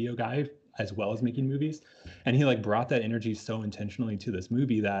music video guy as well as making movies, and he like brought that energy so intentionally to this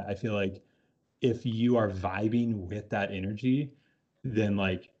movie that I feel like if you are vibing with that energy, then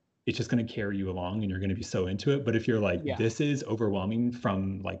like it's just going to carry you along and you're going to be so into it. But if you're like, this is overwhelming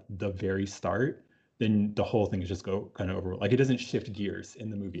from like the very start, then the whole thing is just kind of over. Like it doesn't shift gears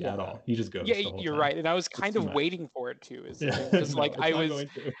in the movie at all. He just goes. Yeah, the whole you're time. right. And I was kind of waiting for it too. Because like I was,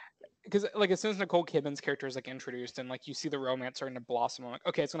 because like as soon as Nicole Kidman's character is like introduced and like you see the romance starting to blossom, I'm like,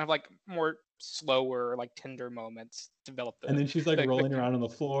 okay, it's gonna have like more slower, like tender moments develop. And then she's like rolling around on the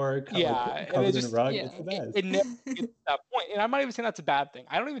floor, covered in a rug. It's the best. It never gets to that point, and I'm not even saying that's a bad thing.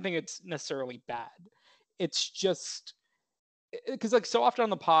 I don't even think it's necessarily bad. It's just because like so often on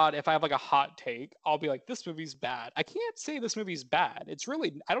the pod, if I have like a hot take, I'll be like, this movie's bad. I can't say this movie's bad. It's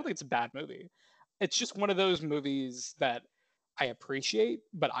really, I don't think it's a bad movie. It's just one of those movies that I appreciate,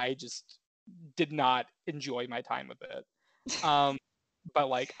 but I just did not enjoy my time with it. But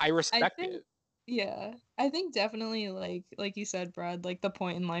like I respect it. Yeah, I think definitely like you said, Brad, like the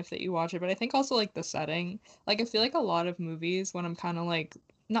point in life that you watch it, but I think also like the setting. Like I feel like a lot of movies when I'm kind of like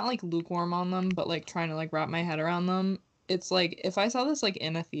not like lukewarm on them, but like trying to like wrap my head around them, it's like if I saw this like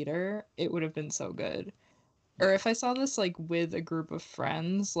in a theater, it would have been so good. Or if I saw this like with a group of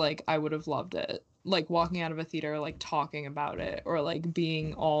friends, like I would have loved it. Like walking out of a theater, like talking about it, or like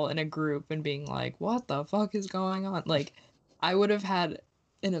being all in a group and being like, what the fuck is going on? Like I would have had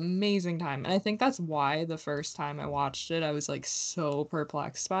an amazing time. And I think that's why the first time I watched it, I was like so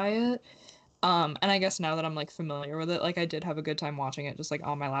perplexed by it. And I guess now that I'm like familiar with it, like I did have a good time watching it just like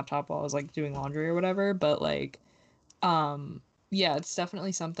on my laptop while I was like doing laundry or whatever. But like yeah, it's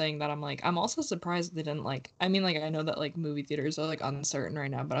definitely something that I'm also surprised they didn't like, I mean, like, I know that, like, movie theaters are, like, uncertain right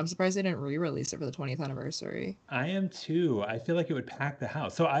now, but I'm surprised they didn't re-release it for the 20th anniversary. I am too. I feel like it would pack the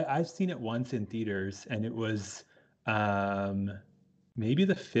house. So I've seen it once in theaters, and it was maybe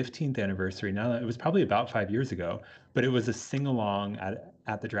the 15th anniversary. Now it was probably about 5 years ago, but it was a sing-along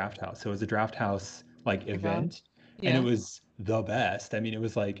at the Draft House. So it was a Draft House, like, event, and it was the best. I mean, it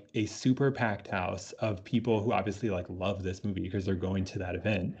was like a super packed house of people who obviously like love this movie because they're going to that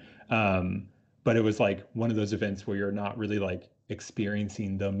event. But it was like one of those events where you're not really like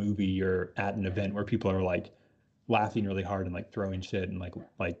experiencing the movie. You're at an event where people are like laughing really hard and like throwing shit and like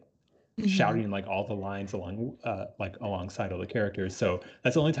shouting like all the lines along like alongside all the characters. So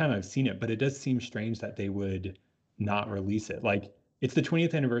that's the only time I've seen it, but it does seem strange that they would not release it. Like it's the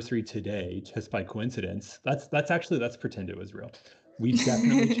 20th anniversary today, just by coincidence. Let's pretend it was real. We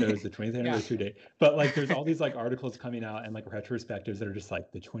definitely chose the 20th Yeah. anniversary date. But like there's all these like articles coming out and like retrospectives that are just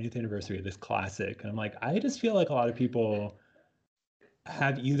like the 20th anniversary of this classic. And I'm like, I just feel like a lot of people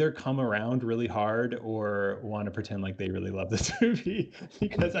have either come around really hard or want to pretend like they really love this movie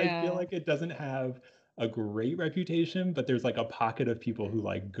because I feel Yeah. like it doesn't have a great reputation, but there's like a pocket of people who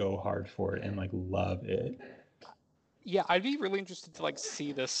like go hard for it and like love it. Yeah, I'd be really interested to like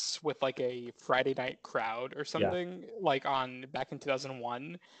see this with like a Friday night crowd or Yeah. something like on back in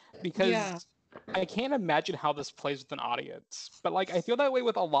 2001 Yeah. because I can't imagine how this plays with an audience. But like I feel that way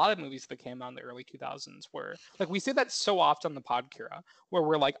with a lot of movies that came out in the early 2000s where like we say that so often on the Podkira where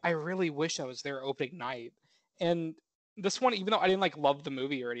we're like I really wish I was there opening night. And this one even though I didn't like love the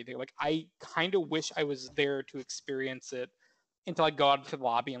movie or anything, like I kind of wish I was there to experience it and to like go out to the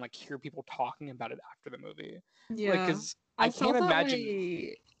lobby and like hear people talking about it after the movie. Like, Yeah. because I I can't felt that imagine.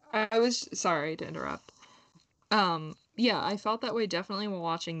 way. I was sorry to interrupt. Yeah, I felt that way definitely while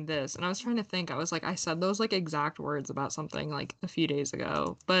watching this, and I was trying to think. I was like, I said those like exact words about something like a few days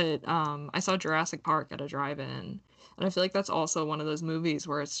ago, but I saw Jurassic Park at a drive-in, and I feel like that's also one of those movies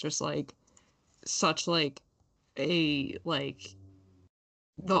where it's just like such like a like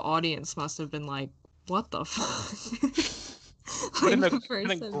the audience must have been like, what the fuck? But Like in the a first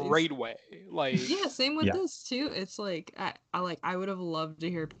time they great way. Like, yeah, same with Yeah. this too. It's like I would have loved to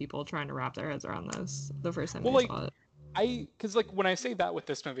hear people trying to wrap their heads around this the first time well, they like saw it. because like when I say that with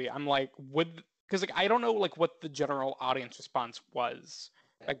this movie, I'm like, would because like I don't know like what the general audience response was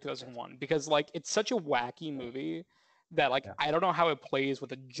back 2001 because like it's such a wacky movie that like Yeah. I don't know how it plays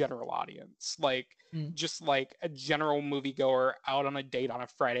with a general audience. Like Mm. just like a general moviegoer out on a date on a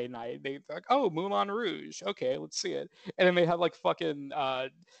Friday night, they're like, oh, Moulin Rouge, okay, let's see it, and then they have like fucking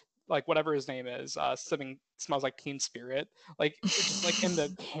like whatever his name is, something smells like Teen Spirit. Like it's just like and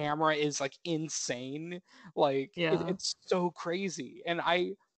the camera is like insane. Like Yeah. it's so crazy. And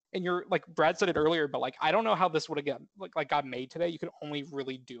you're like Brad said it earlier, but like I don't know how this would have got made today. You could only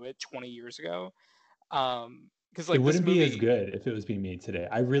really do it 20 years ago. Because It like this wouldn't be as movie, good if it was being made today.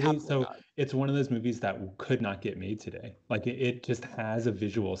 I really, absolutely so not. it's one of those movies that could not get made today. Like it just has a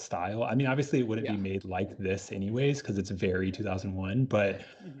visual style. I mean, obviously it wouldn't be Yeah. made like this anyways, because it's very 2001, but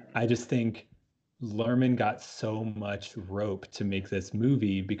Mhm. I just think Luhrmann got so much rope to make this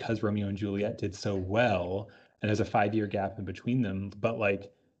movie because Romeo and Juliet did so well, and there's a 5 year gap in between them. But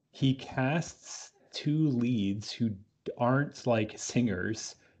like he casts two leads who aren't like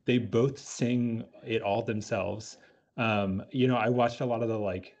singers. They both sing it all themselves. I watched a lot of the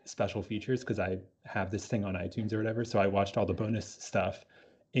like special features because I have this thing on iTunes or whatever. So I watched all the bonus stuff,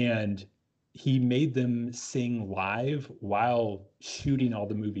 and he made them sing live while shooting all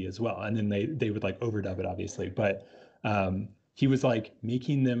the movie as well. And then they would like overdub it, obviously. But he was like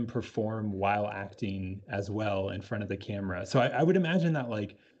making them perform while acting as well in front of the camera. So I would imagine that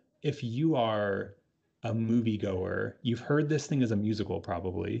like if you are a moviegoer, you've heard this thing as a musical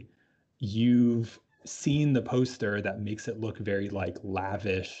probably. You've seen the poster that makes it look very like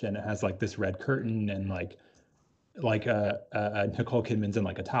lavish and it has like this red curtain and like a Nicole Kidman's in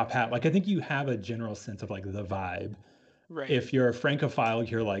like a top hat. Like I think you have a general sense of like the vibe. Right. If you're a Francophile,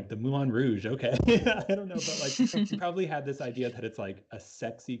 you're like the Moulin Rouge. Okay, I don't know, but like you probably had this idea that it's like a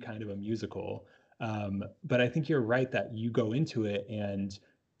sexy kind of a musical. But I think you're right that you go into it and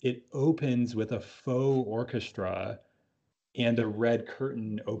it opens with a faux orchestra and a red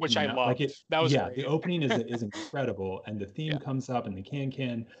curtain Which opening I up like loved. it That was yeah the great. opening is incredible and the theme Yeah. comes up and the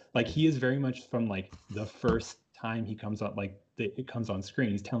can like he is very much from like the first time he comes on like it comes on screen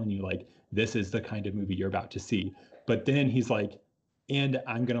he's telling you like this is the kind of movie you're about to see but then he's like and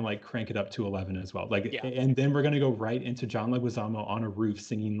I'm gonna like crank it up to 11 as well like Yeah. and then we're gonna go right into John Leguizamo on a roof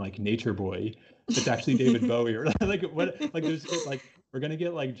singing like Nature Boy it's actually David Bowie or like what like there's like we're gonna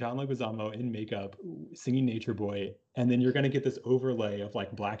get like John Leguizamo in makeup singing Nature Boy, and then you're gonna get this overlay of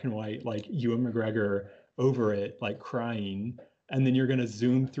like black and white, like Ewan McGregor over it, like crying, and then you're gonna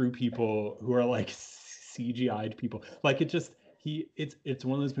zoom through people who are like CGI'd people. Like it just it's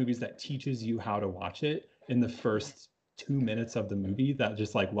one of those movies that teaches you how to watch it in the first 2 minutes of the movie. That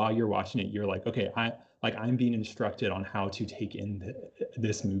just like while you're watching it, you're like, okay, I'm being instructed on how to take in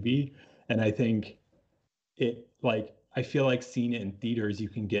this movie, and I think it like I feel like seeing it in theaters, you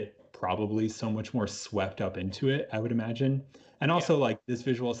can get probably so much more swept up into it, I would imagine. And also like this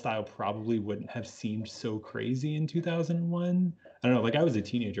visual style probably wouldn't have seemed so crazy in 2001. I don't know, like I was a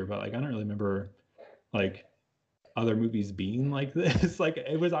teenager, but like I don't really remember like other movies being like this. Like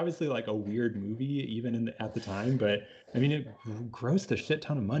it was obviously like a weird movie even at the time, but I mean it grossed a shit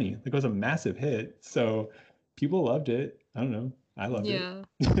ton of money. Like it was a massive hit. So people loved it. I don't know. I loved Yeah.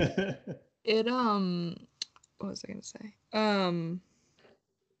 it. It what was I gonna say?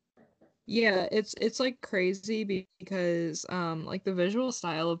 Yeah, it's like crazy because like the visual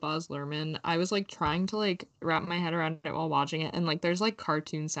style of Baz Luhrmann, I was like trying to like wrap my head around it while watching it, and like there's like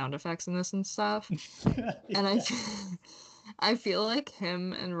cartoon sound effects in this and stuff. And Yeah. I feel like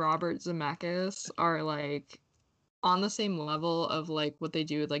him and Robert Zemeckis are like on the same level of like what they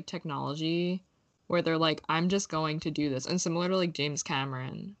do with like technology, where they're like, I'm just going to do this. And similar to like James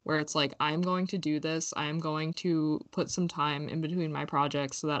Cameron, where it's like, I'm going to do this. I'm going to put some time in between my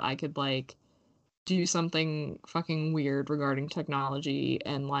projects so that I could like do something fucking weird regarding technology.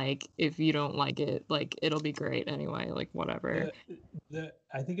 And like, if you don't like it, like, it'll be great anyway, like, whatever.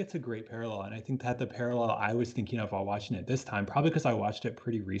 I think it's a great parallel, and I think that the parallel I was thinking of while watching it this time, probably because I watched it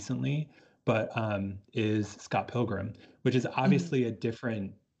pretty recently, but is Scott Pilgrim, which is Mhm. obviously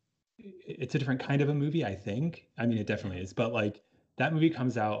it's a different kind of a movie, I think. I mean, it definitely is, but like that movie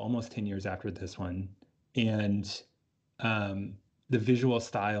comes out almost 10 years after this one, and um, the visual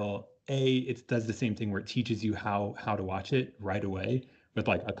style, it does the same thing where it teaches you how to watch it right away with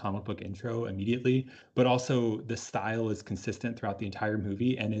like a comic book intro immediately, but also the style is consistent throughout the entire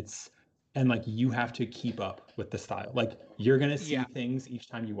movie, and like you have to keep up with the style. Like you're gonna see Yeah. things each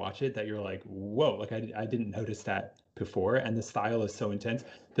time you watch it that you're like, whoa, like I didn't notice that before, and the style is so intense.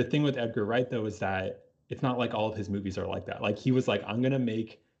 The thing with Edgar Wright though is that it's not like all of his movies are like that. Like he was like, I'm gonna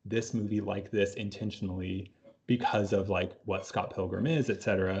make this movie like this intentionally because of like what Scott Pilgrim is,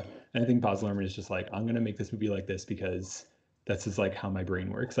 etc. And I think Baz Luhrmann is just like, I'm gonna make this movie like this because that's just like how my brain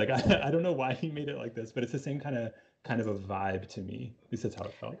works. Like I don't know why he made it like this, but it's the same kind of a vibe to me. At least that's how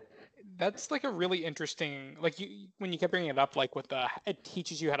it felt. That's like a really interesting, like you when you kept bringing it up, like with the it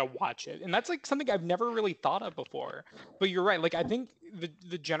teaches you how to watch it, and that's like something I've never really thought of before. But you're right. Like I think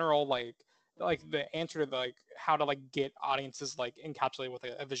the general like the answer to the, like how to like get audiences like encapsulated with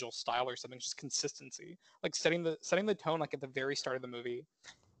a visual style or something is just consistency, like setting the tone like at the very start of the movie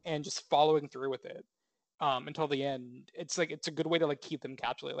and just following through with it until the end. It's like it's a good way to like keep them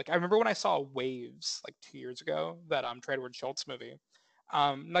encapsulated. Like I remember when I saw Waves like 2 years ago, that Edward Schultz movie.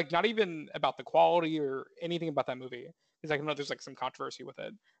 Like not even about the quality or anything about that movie, because I know there's like some controversy with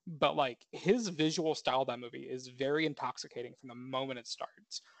it, but like his visual style of that movie is very intoxicating from the moment it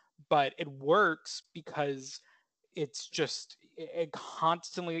starts. But it works because it's just it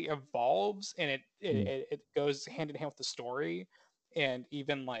constantly evolves, and Mm. it goes hand in hand with the story, and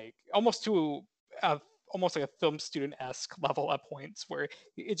even like almost to a almost like a film student esque level at points where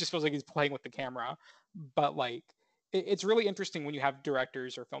it just feels like he's playing with the camera. But like it's really interesting when you have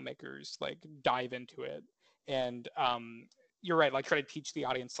directors or filmmakers like dive into it, and you're right, like try to teach the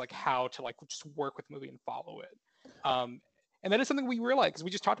audience like how to like just work with the movie and follow it. Um, and that is something we realize because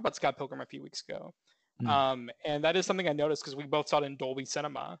we just talked about Scott Pilgrim a few weeks ago. Mm. And that is something I noticed because we both saw it in Dolby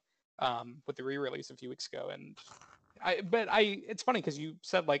Cinema with the re-release a few weeks ago. And it's funny because you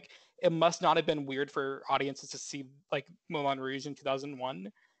said like it must not have been weird for audiences to see like Moulin Rouge in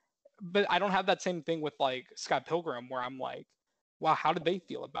 2001, but I don't have that same thing with like Scott Pilgrim where I'm like, wow, how did they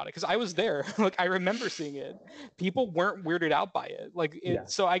feel about it? Because I was there, like I remember seeing it. People weren't weirded out by it, like it. Yeah.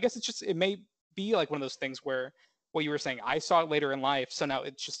 So I guess it's just it may be like one of those things where what you were saying, I saw it later in life, so now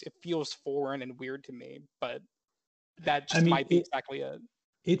it's just it feels foreign and weird to me, but that I just mean, might be exactly it.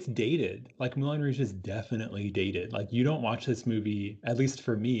 it's dated. Like Moulin Rouge is definitely dated. Like you don't watch this movie, at least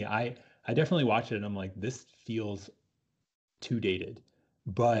for me, I definitely watch it and I'm like, this feels too dated.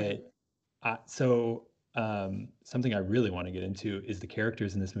 Mm-hmm. But something I really want to get into is the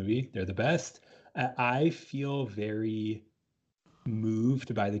characters in this movie. They're the best. I feel very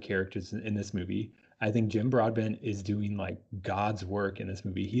moved by the characters in this movie. I think Jim Broadbent is doing like God's work in this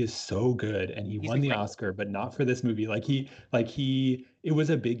movie. He is so good, and he He's won the incredible. Oscar, but not for this movie. It was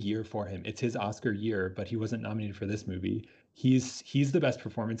a big year for him. It's his Oscar year, but he wasn't nominated for this movie. He's the best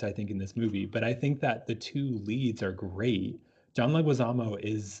performance I think in this movie, but I think that the two leads are great. John Leguizamo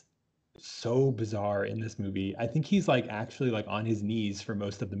is so bizarre in this movie. I think he's like actually like on his knees for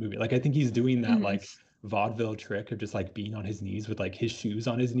most of the movie. Like I think he's doing that Mhm. like vaudeville trick of just like being on his knees with like his shoes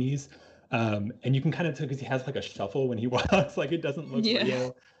on his knees. And you can kind of tell because he has like a shuffle when he walks, like it doesn't look Yeah.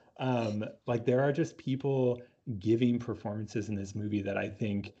 real. Like there are just people giving performances in this movie that I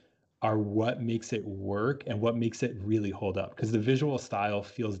think are what makes it work and what makes it really hold up. Because the visual style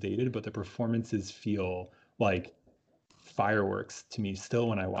feels dated, but the performances feel like fireworks to me still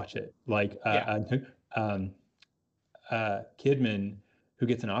when I watch it. Like Yeah. um, Kidman, who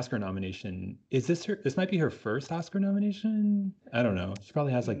gets an Oscar nomination. Is this her? This might be her first Oscar nomination. I don't know. She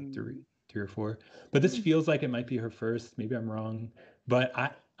probably has like Mm, three or four. But this feels like it might be her first. Maybe I'm wrong. But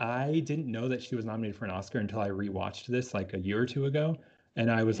I didn't know that she was nominated for an Oscar until I rewatched this like a year or two ago, and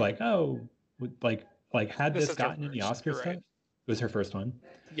I was mhm. like, oh, like had This this is her gotten any first. Oscar You're stuff? right. It was her first one.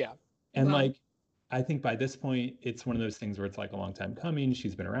 Yeah. And Wow. like, I think by this point, it's one of those things where it's like a long time coming.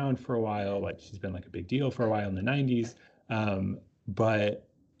 She's been around for a while. Like, she's been like a big deal for a while in the 90s. But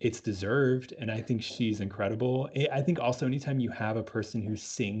it's deserved. And I think she's incredible. I think also, anytime you have a person who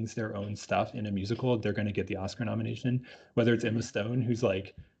sings their own stuff in a musical, they're going to get the Oscar nomination, whether it's Emma Stone, who's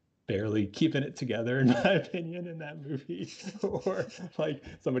like barely keeping it together, in my opinion, in that movie, or like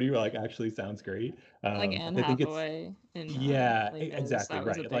somebody who like actually sounds great. Like Anne I think it's Hathaway in yeah, Les Mis, exactly that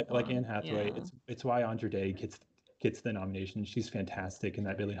was a right. big Like Anne one. Hathaway, Yeah. it's why Andra Day gets the nomination. She's fantastic in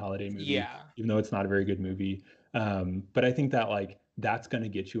that Billie Holiday movie, Yeah. even though it's not a very good movie. But I think that like that's going to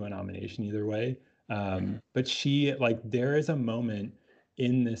get you a nomination either way. But she like there is a moment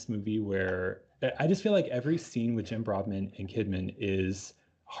in this movie where I just feel like every scene with Jim Broadbent and Kidman is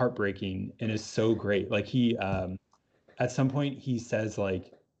heartbreaking and is so great. Like he at some point he says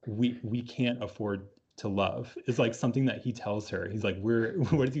like we can't afford to love is like something that he tells her. He's like, we're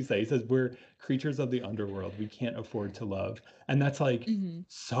what does he say? He says we're creatures of the underworld. We can't afford to love. And that's like Hmm.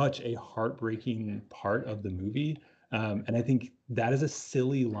 such a heartbreaking part of the movie. And I think that is a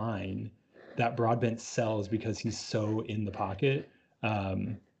silly line that Broadbent sells because he's so in the pocket.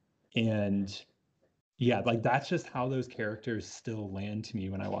 And yeah, like that's just how those characters still land to me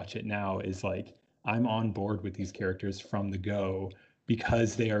when I watch it now is like I'm on board with these characters from the go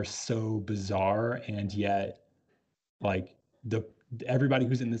because they are so bizarre and yet like the everybody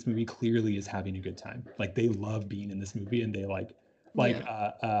who's in this movie clearly is having a good time. Like they love being in this movie and they like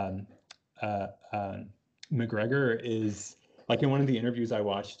Yeah. uh, McGregor is like in one of the interviews I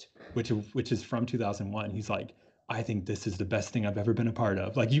watched, which is from 2001. He's like, I think this is the best thing I've ever been a part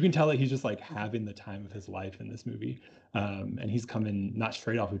of. Like you can tell that he's just like having the time of his life in this movie, and he's coming not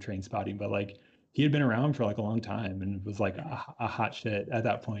straight off of Train Spotting, but like he had been around for like a long time and was like a hot shit at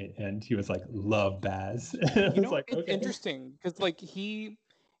that point, and he was like love Baz. I You was know, like, it's okay, interesting because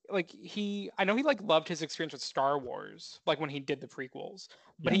I know he like loved his experience with Star Wars, like when he did the prequels,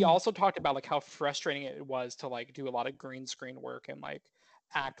 but yeah, he also talked about like how frustrating it was to like do a lot of green screen work and like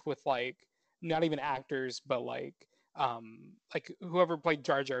act with like not even actors, but like whoever played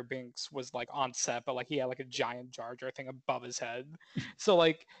Jar Jar Binks was like on set, but like he had like a giant Jar Jar thing above his head. So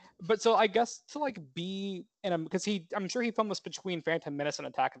like, but so I guess to like be in a because I'm sure he filmed this between Phantom Menace and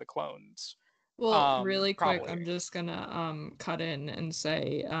Attack of the Clones. Well, really quick, Probably. I'm just gonna cut in and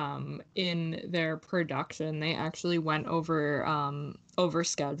say in their production they actually went over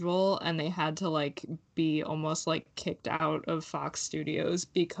schedule and they had to like be almost like kicked out of Fox Studios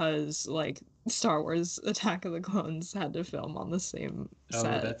because like Star Wars Attack of the Clones had to film on the same oh,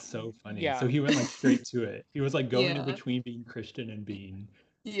 set. that's so funny. So Yeah. he went like straight to it. He was like going in Yeah. between being Christian and being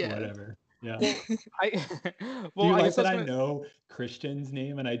Yeah. whatever. Yeah. Well, I Do well, you I like guess I that was I gonna. know Christian's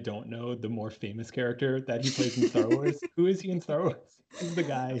name and I don't know the more famous character that he plays in Star Wars? Who is he in Star Wars? He's the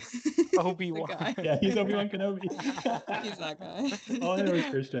guy. The Obi-Wan. guy. Yeah, he's Obi-Wan Kenobi. He's that guy. All I know is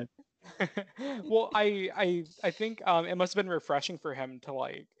Christian. Well, I think it must have been refreshing for him to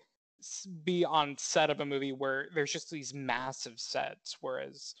like be on set of a movie where there's just these massive sets,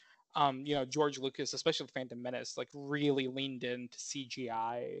 whereas George Lucas, especially with Phantom Menace, like really leaned into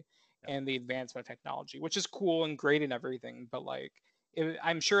CGI Yeah. and the advancement of technology, which is cool and great and everything, but like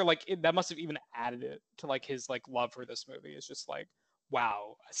I'm sure like that must have even added it to like his like love for this movie. It's just like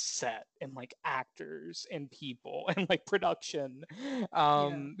wow, a set and like actors and people and like production.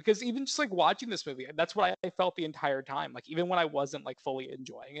 Yeah. Because even just like watching this movie, that's what I felt the entire time. Like even when I wasn't like fully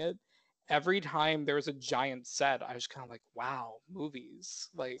enjoying it, every time there was a giant set, I was kind of like, wow, movies.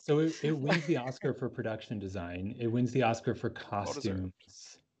 Like So it wins the Oscar for production design. It wins the Oscar for well deserved.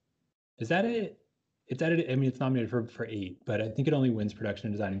 costumes. Is that it? It's edited. I mean, it's nominated for eight, but I think it only wins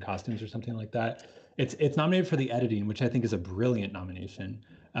production design and costumes or something like that. It's nominated for the editing, which I think is a brilliant nomination.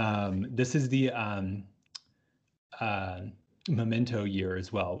 This is the uh, Memento year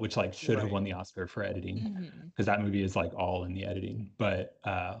as well, which like should have Right. won the Oscar for editing Hmm. because that movie is like all in the editing. But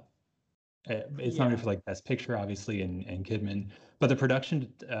it's Yeah. nominated for like Best Picture, obviously, and Kidman. But the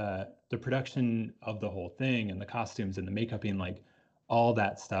production of the whole thing and the costumes and the makeup and like all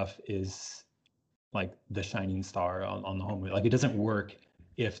that stuff is like the shining star on the whole movie. Like it doesn't work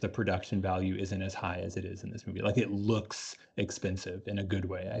if the production value isn't as high as it is in this movie. Like it looks expensive in a good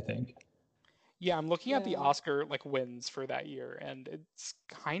way, I think. Yeah, I'm looking at the Yeah. Oscar like wins for that year, and it's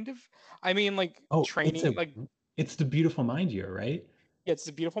kind of, I mean, like Oh, training, like it's the Beautiful Mind year, right? yeah, it's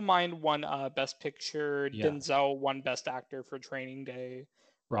The Beautiful Mind won Best Picture. Yeah. Denzel won Best Actor for Training Day.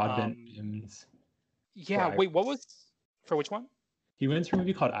 Rodvent Um, wins for yeah, wait, what Iris. was for which one? He wins for a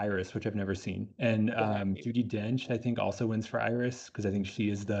movie called Iris, which I've never seen. And Right. Judi Dench, I think, also wins for Iris because I think she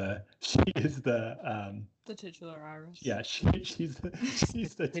is the the titular Iris. Yeah, she's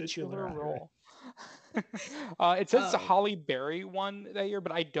the titular role. Iris. It says the Um, Holly Berry one that year,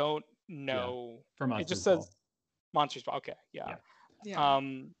 but I don't Yeah, know. for It Monsters just Ball. says Monsters Ball. Okay, yeah. yeah.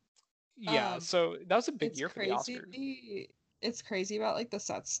 Yeah. So that was a big It's year for the Oscars. crazy. It's crazy about like the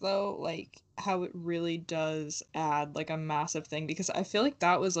sets though, like how it really does add like a massive thing because I feel like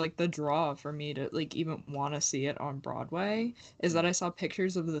that was like the draw for me to like even want to see it on Broadway is that I saw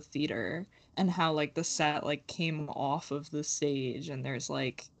pictures of the theater and how like the set like came off of the stage and there's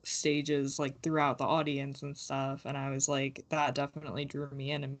like stages like throughout the audience and stuff and I was like that definitely drew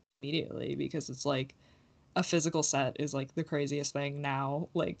me in immediately because it's like a physical set is like the craziest thing now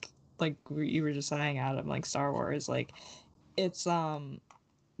like you were just saying Adam like Star Wars like it's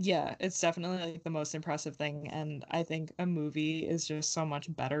yeah it's definitely like the most impressive thing and I think a movie is just so much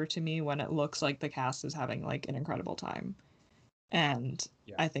better to me when it looks like the cast is having like an incredible time and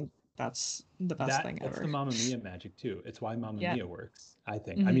Yeah. I think that's the best thing That's ever. the Mamma Mia magic too. It's why Mamma Yeah. Mia works, I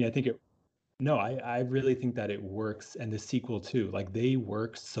think. I mean, I think it no, I really think that it works and the sequel too. Like they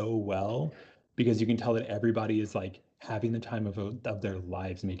work so well because you can tell that everybody is like having the time of their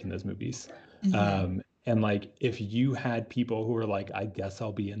lives making those movies. And like if you had people who were like, I guess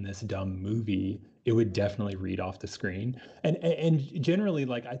I'll be in this dumb movie, it would definitely read off the screen. And generally,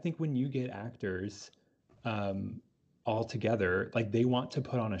 like I think when you get actors um all together, like they want to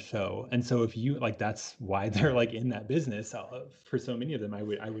put on a show. And so if you like that's why they're like in that business for so many of them, I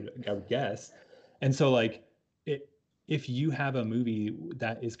would guess. And so like it if you have a movie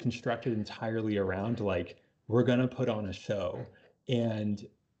that is constructed entirely around like we're gonna put on a show and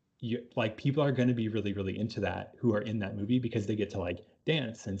you like people are going to be really really into that who are in that movie because they get to like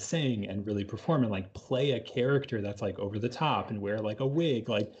dance and sing and really perform and like play a character that's like over the top and wear like a wig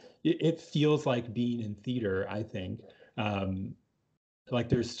like it feels like being in theater, I think. um like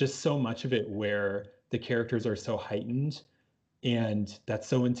there's just so much of it where the characters are so heightened and that's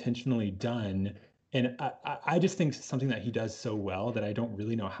so intentionally done. And I just think something that he does so well that I don't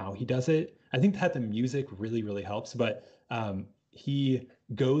really know how he does it. I think that the music really, really helps, but he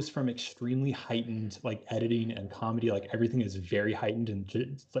goes from extremely heightened like editing and comedy, like everything is very heightened and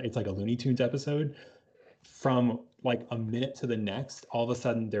it's like a Looney Tunes episode. From like a minute to the next, all of a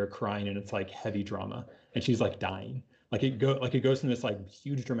sudden they're crying and it's like heavy drama, and she's like dying. Like it goes from this like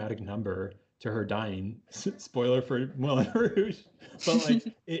huge dramatic number to her dying. Spoiler for Moulin Rouge, but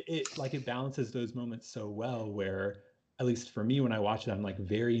like it balances those moments so well. Where at least for me, when I watch it, I'm like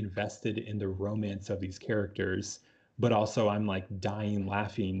very invested in the romance of these characters, but also I'm like dying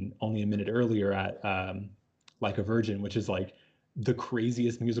laughing only a minute earlier at like a Virgin, which is like the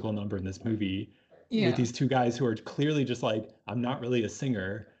craziest musical number in this movie with Yeah. these two guys who are clearly just like, I'm not really a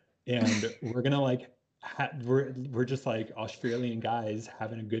singer, and we're gonna like we're just like Australian guys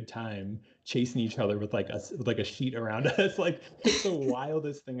having a good time chasing each other with like a sheet around us. Like it's the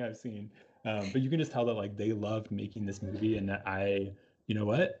wildest thing I've seen. But you can just tell that like they loved making this movie, and that you know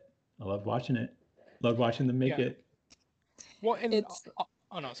what, I love watching it. Love watching them make Yeah. it. Well, and It's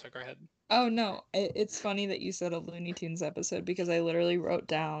oh no, sorry, go ahead. Oh no, it's funny that you said a Looney Tunes episode because I literally wrote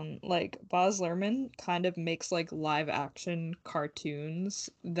down like Baz Luhrmann kind of makes like live action cartoons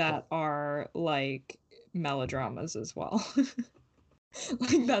Yeah. that are like melodramas as well.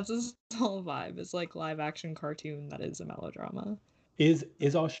 Like that's his whole vibe. It's like live action cartoon that is a melodrama. Is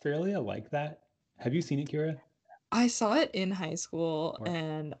Australia like that? Have you seen it, Kira? I saw it in high school Or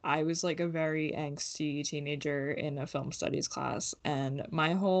and I was like a very angsty teenager in a film studies class and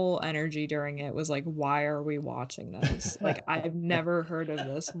my whole energy during it was like why are we watching this? Like I've never heard of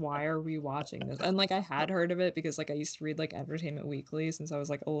this. Why are we watching this? And like I had heard of it because like I used to read like Entertainment Weekly since I was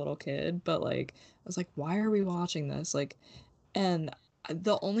like a little kid, but like I was like why are we watching this? Like and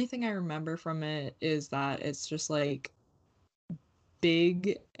the only thing I remember from it is that it's just like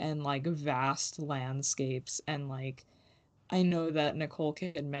big and like vast landscapes and like I know that Nicole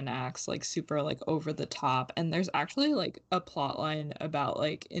Kidman acts like super like over the top and there's actually like a plot line about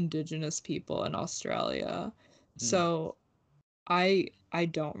like indigenous people in Australia. Hmm. So I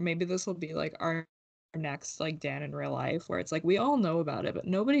don't maybe this will be like our next like Dan in real life where it's like we all know about it but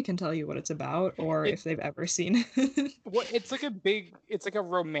nobody can tell you what it's about or It if they've ever seen it. Well, it's like a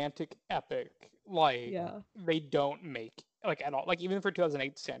romantic epic. Like Yeah. they don't make like at all. Like even for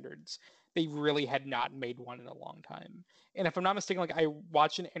 2008 standards, they really had not made one in a long time. And if I'm not mistaken, like I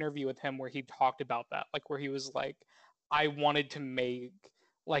watched an interview with him where he talked about that, like where he was like, I wanted to make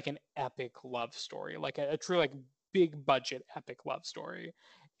like an epic love story, like a true like big budget epic love story.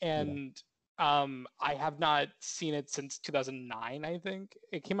 Yeah. And I have not seen it since 2009, I think.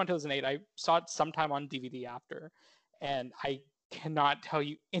 It came out in 2008. I saw it sometime on DVD after, and I cannot tell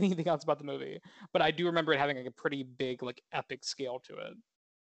you anything else about the movie, but I do remember it having like a pretty big, like, epic scale to it.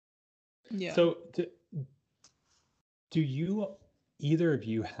 Yeah. So, do you either of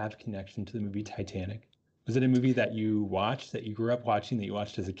you have connection to the movie Titanic? Was it a movie that you watched, that you grew up watching, that you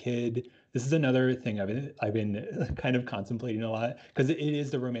watched as a kid? This is another thing I've been kind of contemplating a lot, because it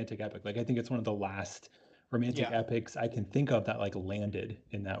is the romantic epic. Like, I think it's one of the last romantic Yeah. epics I can think of that like landed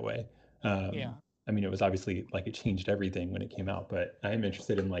in that way. Yeah. I mean, it was obviously like it changed everything when it came out, but I am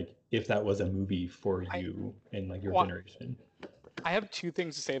interested in like if that was a movie for I you in like your well, generation. I have two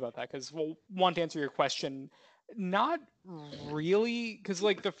things to say about that because, well, one, to answer your question, not really, because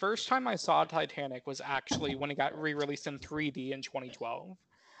like the first time I saw Titanic was actually when it got re-released in 3D in 2012.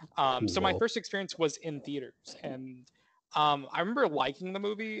 So my Cool. first experience was in theaters, and I remember liking the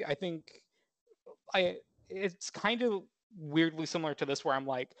movie. I think I it's kind of weirdly similar to this, where I'm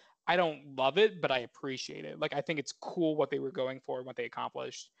like, I don't love it, but I appreciate it. Like, I think it's cool what they were going for and what they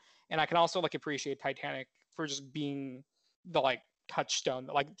accomplished, and I can also like appreciate Titanic for just being the like touchstone,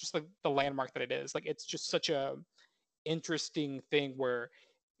 like just like the landmark that it is. Like, it's just such a interesting thing where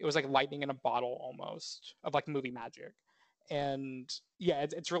it was like lightning in a bottle almost of like movie magic. And yeah,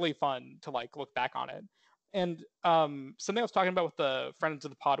 it's really fun to like look back on it. And something I was talking about with the friends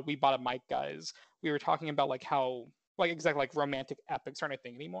of the pod, we bought a mic guys. We were talking about like how like exactly like romantic epics aren't a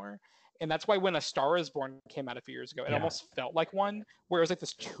thing anymore. And that's why when A Star Is Born came out a few years ago, it Yeah. almost felt like one where it was like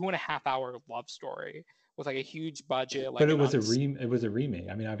this 2.5 hour love story with like a huge budget, But like it was a remake.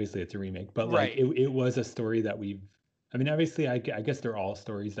 I mean, obviously it's a remake, but like right. it was a story that I mean, obviously I guess they're all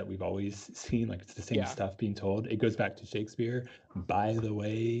stories that we've always seen, like it's the same Yeah. stuff being told. It goes back to Shakespeare, by the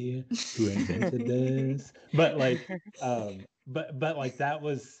way, who invented this. But like but like that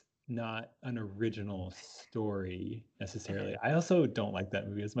was not an original story necessarily. I also don't like that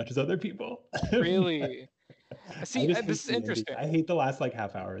movie as much as other people. Really? I See, just this hate is the ending. I interesting. hate the last like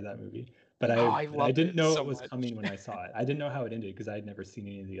half hour of that movie. But Oh, I I loved didn't it know so it was much. coming when I saw it. I didn't know how it ended because I had never seen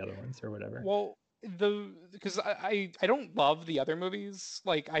any of the other ones or whatever. Well, because I don't love the other movies.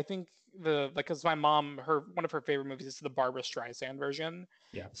 Like, I think because my mom, her one of her favorite movies is the Barbara Streisand version.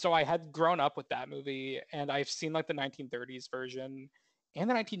 Yeah. So I had grown up with that movie, and I've seen like the 1930s version and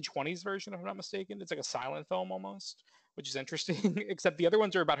the 1920s version, if I'm not mistaken. It's like a silent film almost, which is interesting. Except the other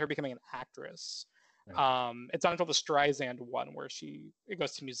ones are about her becoming an actress. Right. It's not until the Streisand one where it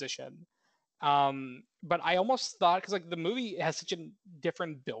goes to musician. But I almost thought, because like the movie has such a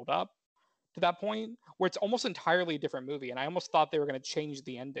different build up to that point where it's almost entirely a different movie, and I almost thought they were going to change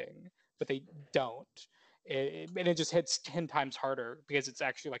the ending, but they don't. And it just hits 10 times harder because it's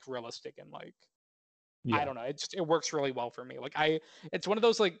actually like realistic and like I Yeah. don't know, it works really well for me. Like it's one of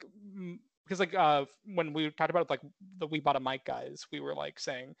those like because like when we talked about it, like the We Bought a Mic guys, we were like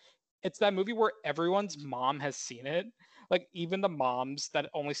saying it's that movie where everyone's mom has seen it. Like, even the moms that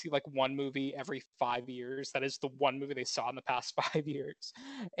only see like one movie every 5 years, that is the one movie they saw in the past 5 years.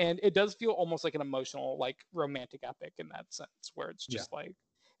 And it does feel almost like an emotional, like romantic epic in that sense, where it's Yeah. just like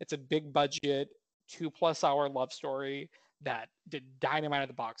it's a big budget, 2+ hour love story that did dynamite at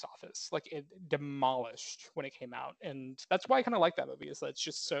the box office. Like, it demolished when it came out. And that's why I kind of like that movie, is that it's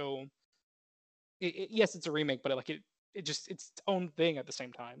just so yes, it's a remake, but it's its own thing at the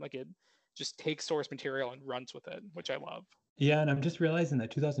same time. Like, it just takes source material and runs with it, which I love. Yeah, and I'm just realizing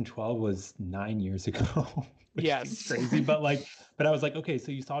that 2012 was 9 years ago, which seems Yes. crazy. But I was like, okay,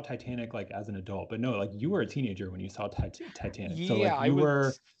 so you saw Titanic like as an adult, but no, like you were a teenager when you saw Titanic. So like Yeah, I you were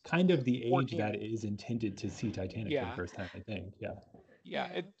was kind of the age that 14. is intended to see Titanic for the Yeah. first time, I think. Yeah.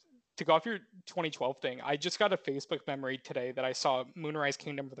 Yeah. Yeah. To go off your 2012 thing, I just got a Facebook memory today that I saw Moonrise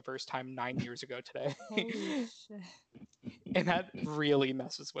Kingdom for the first time 9 years ago today. Holy shit. And that really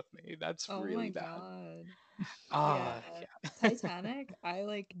messes with me. That's Oh really my bad. god. Ah, Yeah. yeah. Titanic, I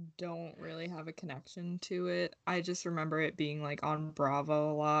like don't really have a connection to it. I just remember it being like on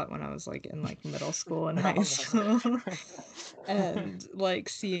Bravo a lot when I was like in like middle school and high school. And like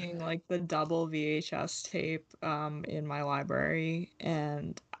seeing like the double VHS tape in my library,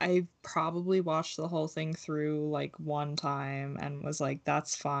 and I probably watched the whole thing through like one time and was like,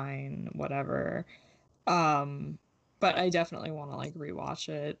 that's fine, whatever. Um but I definitely want to like rewatch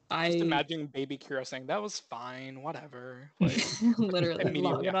it. Just I imagining baby Kira saying, that was fine, whatever. Like, literally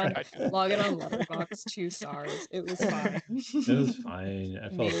immediately after Titanic. log it on Letterboxd, 2 stars. It was fine. It was fine. I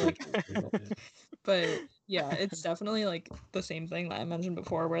fell asleep Me. a little bit. But yeah, it's definitely like the same thing that I mentioned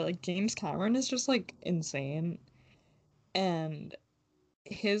before, where like James Cameron is just like insane, and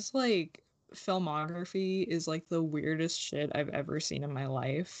his like filmography is like the weirdest shit I've ever seen in my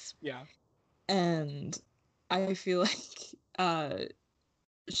life. Yeah. And I feel like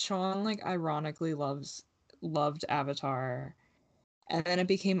Sean like ironically loved Avatar, and then it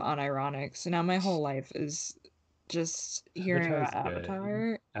became unironic. So now my whole life is just hearing Avatar's about good.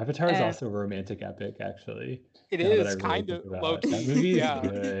 Avatar. Avatar is And also a romantic epic, actually. It Now that I is really kind think of about low it, that key. movie is Yeah.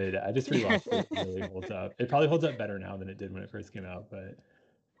 good. I just rewatched it. It really holds up. It probably holds up better now than it did when it first came out, but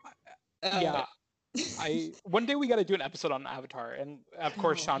Yeah. One day we got to do an episode on Avatar, and of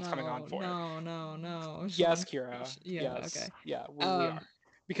course Sean's coming on for it. No. Yes, Sean, Kira. yeah, Yes. okay. Yeah, we Um, are.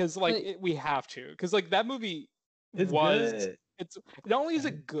 Because but we have to. Because that movie it's was good. it's not only is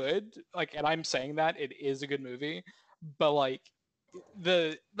it good, and I'm saying that it is a good movie, but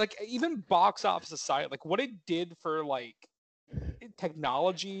even box office aside, what it did for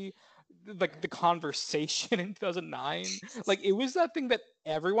technology, the conversation in 2009, it was that thing that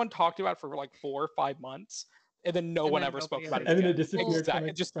everyone talked about for 4 or 5 months, and then no And one then ever spoke nobody about ever it And then again. it disappeared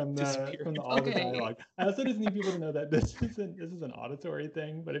It just from disappeared. all the Okay. dialogue. I also just need people to know that this is an auditory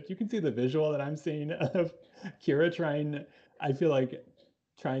thing, but if you can see the visual that I'm seeing of Kira I feel like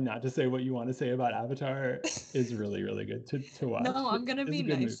trying not to say what you want to say about Avatar is really, really good to watch. no, I'm gonna It's be a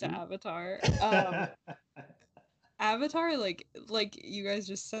good nice to movie. Avatar. Avatar, like you guys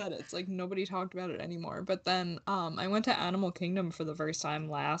just said, it's like nobody talked about it anymore. But then I went to Animal Kingdom for the first time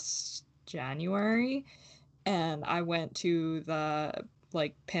last January, and I went to the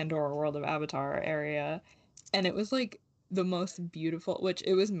Pandora World of Avatar area, and it was the most beautiful, which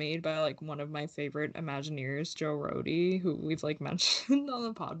it was made by one of my favorite Imagineers, Joe Rohde, who we've mentioned on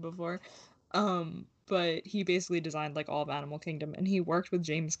the pod before. But he basically designed all of Animal Kingdom, and he worked with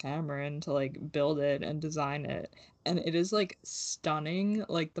James Cameron to build it and design it. And it is stunning,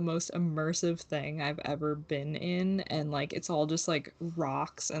 the most immersive thing I've ever been in. And it's all just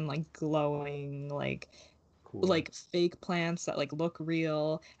rocks and glowing, Cool. fake plants that look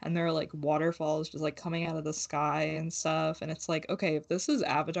real, and there are waterfalls just coming out of the sky and stuff. And it's okay, if this is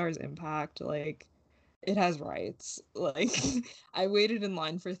Avatar's impact, it has rights. I waited in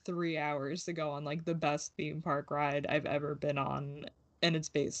line for 3 hours to go on the best theme park ride I've ever been on, and it's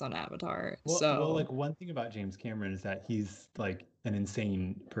based on Avatar. Well, So one thing about James Cameron is that he's an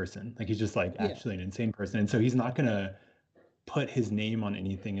insane person. He's just yeah, actually an insane person. And so he's not gonna put his name on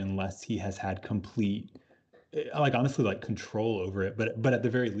anything unless he has had complete honestly control over it. But at the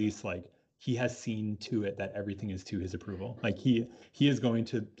very least, he has seen to it that everything is to his approval. He is going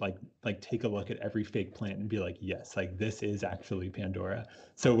to take a look at every fake plant and be yes, this is actually Pandora.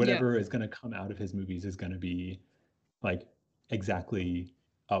 So yeah, whatever is going to come out of his movies is going to be like exactly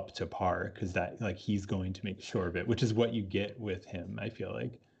up to par, because that he's going to make sure of it, which is what you get with him, I feel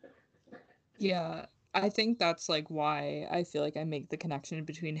like. yeah. I think that's why I feel I make the connection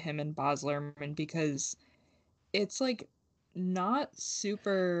between him and Baz Luhrmann, because it's not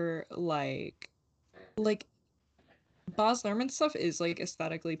super like Baz Luhrmann stuff is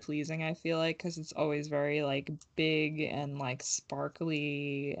aesthetically pleasing, I feel because it's always very big and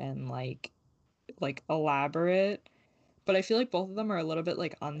sparkly and elaborate. But I feel both of them are a little bit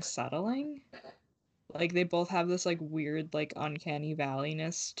unsettling. They both have this weird uncanny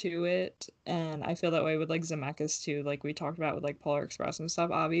valleyness to it. And I feel that way with Zemeckis too, we talked about with Polar Express and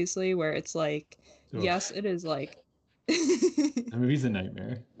stuff, obviously, where it's yes, Oof. it is That movie's a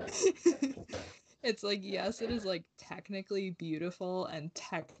nightmare. it's yes, it is technically beautiful and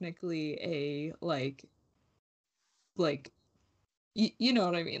technically a like you know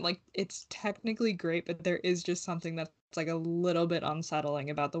what I mean? It's technically great, but there is just something that's a little bit unsettling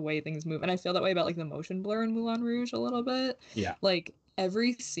about the way things move. And I feel that way about the motion blur in Moulin Rouge a little bit. Yeah.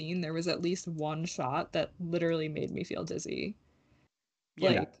 Every scene there was at least one shot that literally made me feel dizzy.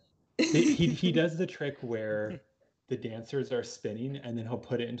 Yeah. He does the trick where the dancers are spinning and then he'll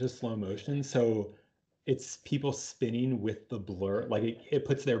put it into slow motion. So it's people spinning with the blur, it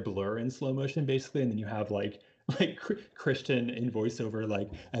puts their blur in slow motion basically, and then you have Christian in voiceover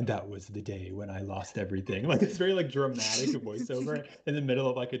and that was the day when I lost everything. It's very dramatic voiceover in the middle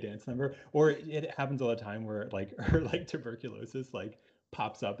of a dance number. Or it happens all the time where her tuberculosis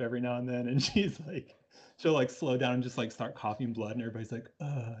pops up every now and then, and she'll slow down and just start coughing blood, and everybody's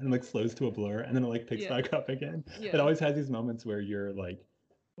and slows to a blur, and then it picks Yeah. back up again. Yeah. It always has these moments where you're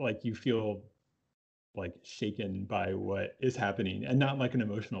you feel shaken by what is happening, and not an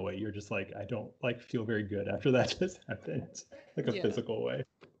emotional way. You're just I don't feel very good after that just happened, a Yeah. physical way.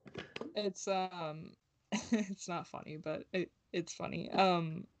 It's it's not funny, but it's funny.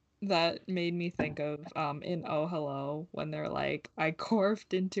 That made me think of in Oh Hello, when they're I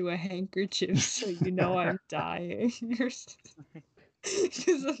corphed into a handkerchief so you know I'm dying.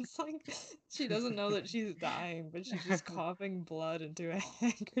 Because it's she doesn't know that she's dying, but she's just coughing blood into a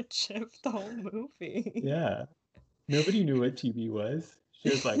handkerchief the whole movie. Yeah, nobody knew what TB was. She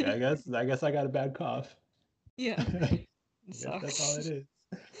was I guess I got a bad cough. Yeah. I guess that's all it sucks.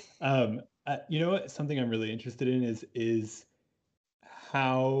 is. You know what? Something I'm really interested in is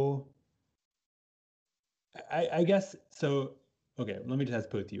how I guess so. Okay, let me just ask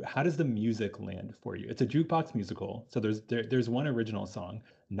both of you. How does the music land for you? It's a jukebox musical, so there's one original song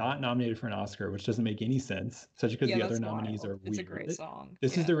not nominated for an Oscar, which doesn't make any sense, especially because Yeah, the other that's nominees are wild. It's a weird. great song.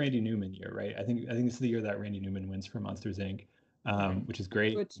 This is Yeah. the Randy Newman year, right? I think this is the year that Randy Newman wins for Monsters Inc., which is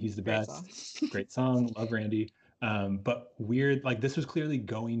great. Which He's the great song. best. Great song. Love Randy. But weird, like this was clearly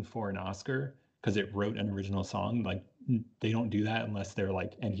going for an Oscar because it wrote an original song. Like they don't do that unless they're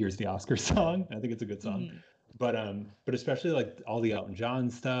like, and here's the Oscar song. I think it's a good song. Mhm. But especially like all the Elton John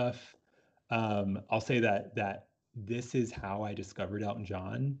stuff. I'll say that this is how I discovered Elton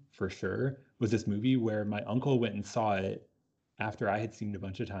John for sure. Was this movie where my uncle went and saw it after I had seen it a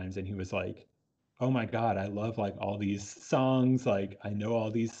bunch of times, and he was like, "Oh my God, I love like all these songs. Like I know all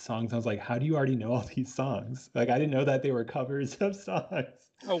these songs." I was like, "How do you already know all these songs?" Like I didn't know that they were covers of songs.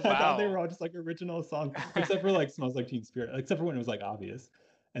 Oh I thought they wow. were all just like original songs, except for like "Smells Like Teen Spirit," except for when it was like obvious.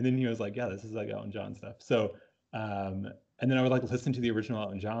 And then he was like, "Yeah, this is like Elton John stuff." So, and then I would like listen to the original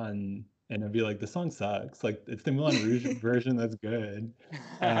Elton John, and I'd be like, "The song sucks. Like it's the Moulin Rouge version that's good."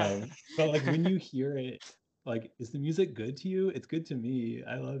 But like when you hear it, like, is the music good to you? It's good to me.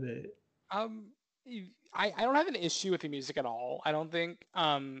 I love it. Um, I don't have an issue with the music at all. I don't think.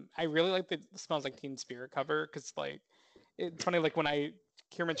 I really like the "Smells Like Teen Spirit" cover because like it's funny. Like when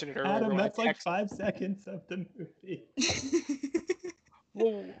Kier mentioned it earlier, but Adam, when I that's like text, 5 seconds of the movie.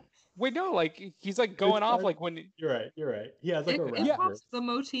 well, wait, no, like he's like It's going off five. like when, You're right. You're right. He has like It a it rap yeah, verse. pops, the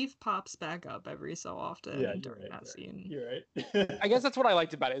motif pops back up every so Yeah, often you're during right. that scene. You're right. I guess that's what I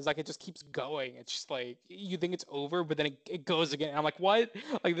liked about it is like it just keeps going. It's just like you think it's over, but then it goes again. And I'm like, what?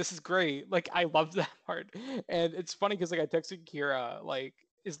 Like this is great. Like I loved that part. And it's funny because like I texted Kira, like,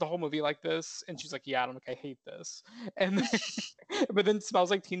 is the whole movie like this? And she's like, yeah. And I'm like, I hate this. And then, but then Smells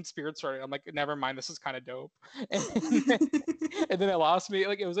Like Teen Spirit started. I'm like, never mind, this is kind of dope. And then it lost me.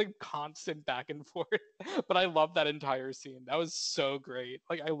 Like it was like constant back and forth. But I loved that entire scene. That was so great.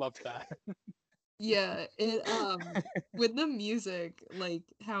 Like I loved that. Yeah, it with the music, like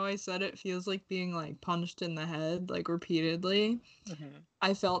how I said it feels like being like punched in the head like repeatedly. Mhm.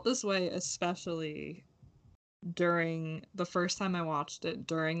 I felt this way especially during the first time I watched it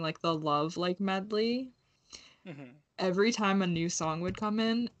during like the Love like medley. Mhm. Every time a new song would come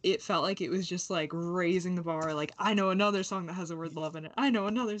in, it felt like it was just like raising the bar. Like I know another song that has the word love in it. I know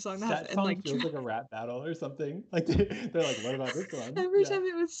another song that has That it, and song like feels like a rap battle or something. Like they're like, what about this one? every Yeah. time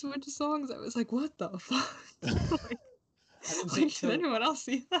it would switch songs, I was like, what the fuck? like, I mean, like, did anyone else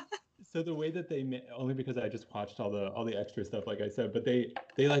see that? so the way that only because I just watched all the extra stuff, like I said, but they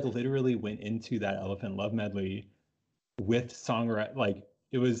like literally went into that Elephant Love medley with songwriter, like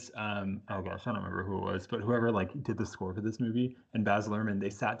it was oh gosh, I don't remember who it was, but whoever like did the score for this movie and Baz Luhrmann, they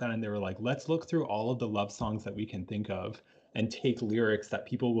sat down and they were like, let's look through all of the love songs that we can think of and take lyrics that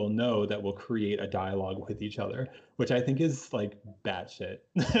people will know that will create a dialogue with each other, which I think is like batshit.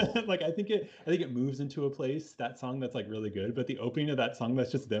 Like I think it moves into a place, that song, that's like really good, but the opening of that song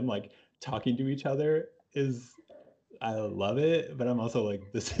that's just them like talking to each other is, I love it, but I'm also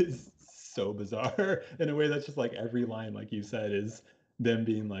like, this is so bizarre in a way that's just like every line, like you said, is them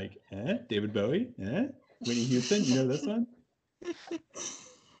being like, David Bowie, Whitney Houston, you know this one?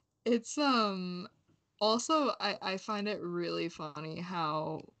 It's also I find it really funny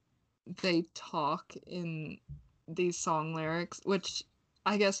how they talk in these song lyrics, which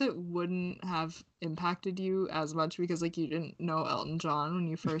I guess it wouldn't have impacted you as much because like you didn't know Elton John when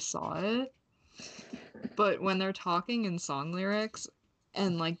you first saw it. But when they're talking in song lyrics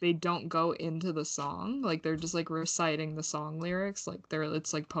and like they don't go into the song, like they're just like reciting the song lyrics, like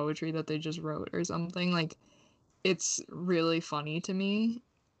it's like poetry that they just wrote or something, like it's really funny to me.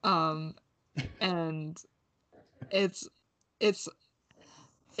 And it's it's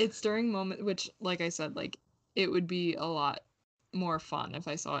it's during moment which like I said, like it would be a lot more fun if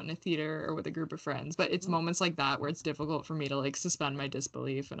I saw it in a theater or with a group of friends, but it's moments like that where it's difficult for me to like suspend my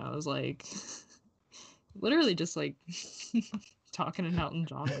disbelief, and I was like literally just like talking in Elton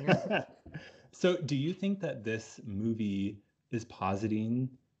John lyrics. So do you think that this movie is positing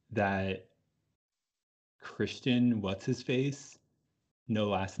that Christian, what's his face, no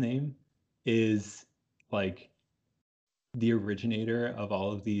last name, is like the originator of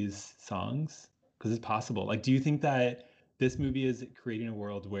all of these songs? Because it's possible. Like, do you think that this movie is creating a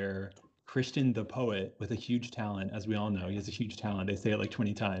world where Christian the poet with a huge talent, as we all know, he has a huge talent, I say it like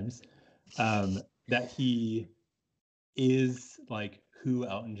 20 times, that he is like who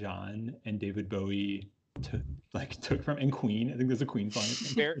Elton John and David Bowie took from, and Queen. I think there's a Queen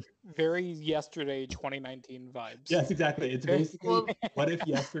song. Very Yesterday 2019 vibes. Yes, exactly. It's basically Well- what if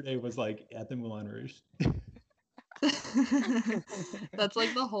Yesterday was like at the Moulin Rouge. That's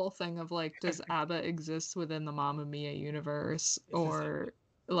like the whole thing of like, does ABBA exist within the Mamma Mia universe, or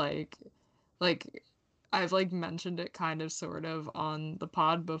like I've like mentioned it kind of sort of on the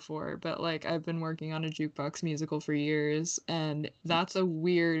pod before, but like I've been working on a jukebox musical for years, and that's a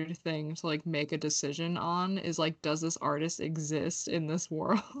weird thing to like make a decision on, is like, does this artist exist in this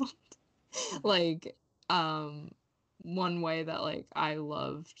world? Like, one way that like I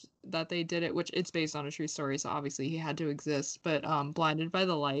loved that they did it, which it's based on a true story, so obviously he had to exist, but Blinded by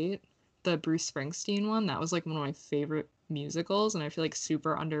the Light, the Bruce Springsteen one, that was like one of my favorite musicals, and I feel like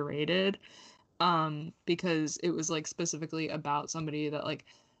super underrated, because it was like specifically about somebody that like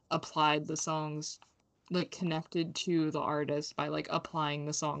applied the songs, like connected to the artist by like applying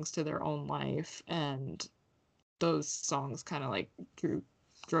the songs to their own life, and those songs kind of like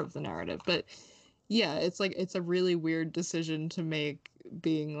drove the narrative. But yeah, it's like it's a really weird decision to make,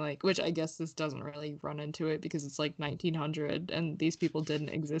 being like, which I guess this doesn't really run into it because it's like 1900 and these people didn't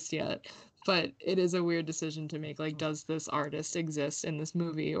exist yet, but it is a weird decision to make, like, does this artist exist in this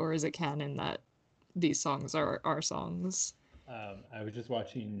movie, or is it canon that these songs are our songs? I was just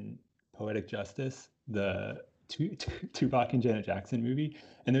watching Poetic Justice, the Tupac and Janet Jackson movie,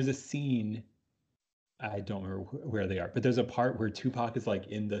 and there's a scene, I don't remember where they are, but there's a part where Tupac is like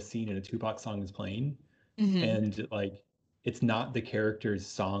in the scene and a Tupac song is playing, and like it's not the character's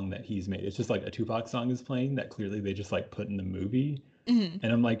song that he's made. It's just like a Tupac song is playing that clearly they just like put in the movie. And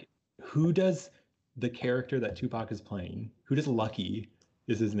I'm like, who does the character that Tupac is playing, who does Lucky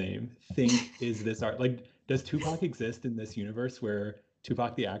is his name, think is this art? Like, does Tupac exist in this universe where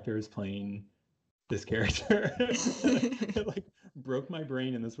Tupac the actor is playing this character? It like broke my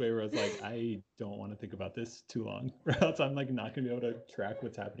brain in this way where I was like, I don't want to think about this too long, or else I'm like not gonna be able to track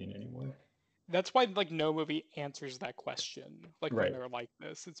what's happening anymore. That's why like no movie answers that question, like Right. when they're like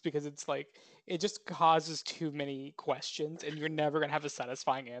this. It's because it's like it just causes too many questions and you're never gonna have a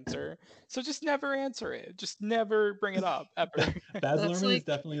satisfying answer. So just never answer it. Just never bring it up ever. Baz That's Luhrmann is like-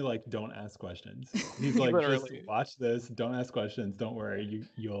 definitely like, don't ask questions. He's like, just Literally. watch this, don't ask questions, don't worry,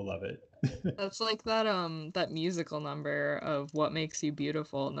 you'll love it. That's like that musical number of What Makes You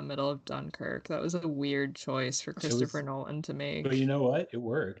Beautiful in the middle of Dunkirk. That was a weird choice for Christopher Nolan to make. But you know what? It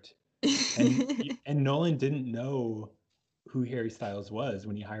worked. And Nolan didn't know who Harry Styles was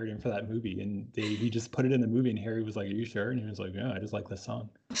when he hired him for that movie, and he just put it in the movie, and Harry was like, "Are you sure?" And he was like, "Yeah, I just like this song."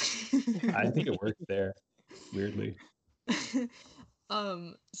 I think it worked there, weirdly.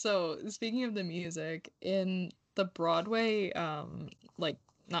 So speaking of the music, in the Broadway, like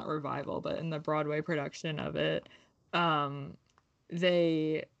not revival, but in the Broadway production of it,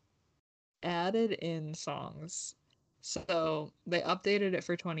 they added in songs. So they updated it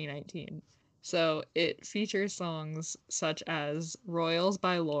for 2019. So it features songs such as Royals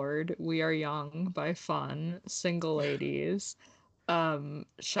by Lord, We Are Young by Fun, Single Ladies,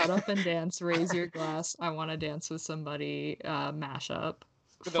 Shut Up and Dance, Raise Your Glass, I Want to Dance with Somebody, mashup,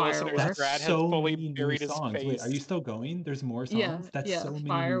 For the listeners, Firework. Brad has so fully many new buried his songs. face. Wait, are you still going? There's more songs? Yeah, That's yeah, so many new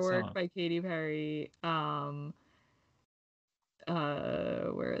Firework songs. by Katy Perry.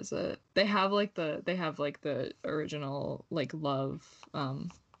 Where is it? They have like the original like love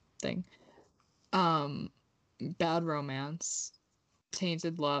thing. Bad Romance,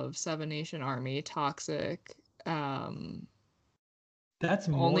 Tainted Love, Seven Nation Army, Toxic, That's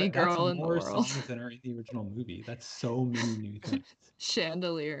Only more, Girl in the World. songs than are in the original movie. That's so many new things.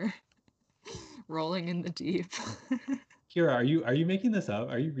 Chandelier, Rolling in the Deep. Kira, are you making this up?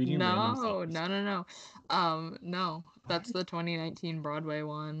 Are you reading random No, songs? no. No, that's the 2019 Broadway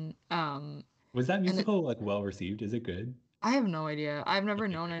one. Was that musical like well received? Is it good? I have no idea. I've never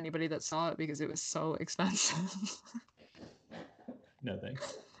known anybody that saw it because it was so expensive. No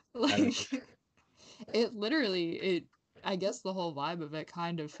thanks. Like, it literally, I guess the whole vibe of it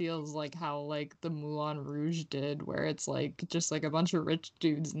kind of feels like how like the Moulin Rouge did, where it's like just like a bunch of rich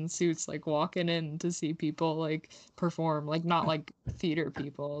dudes in suits like walking in to see people like perform, like not like theater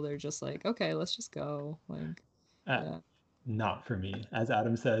people. They're just like, okay, let's just go. Like, yeah. Not for me. As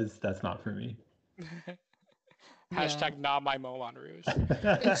Adam says, that's not for me. Hashtag not my Moulin Rouge.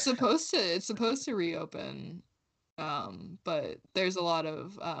 It's supposed to reopen, but there's a lot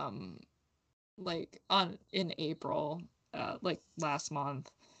of like in April, like last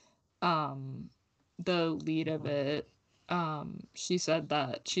month, the lead of it, she said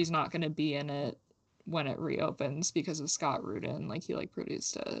that she's not going to be in it when it reopens because of Scott Rudin, like he like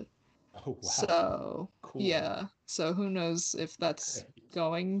produced it. Oh wow. So Cool. yeah, so who knows if that's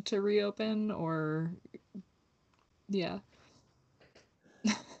going to reopen or Yeah.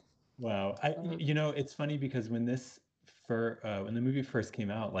 Wow. It's funny because when when the movie first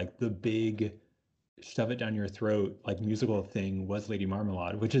came out, like the big shove it down your throat like musical thing was Lady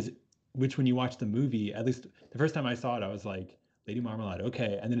Marmalade, which when you watch the movie, at least the first time I saw it, I was like, Lady Marmalade,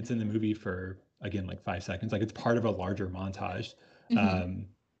 okay. And then it's in the movie for again like 5 seconds. Like it's part of a larger montage,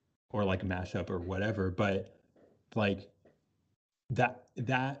 or like a mashup or whatever. But like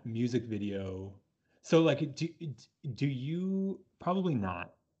that music video. So like do you probably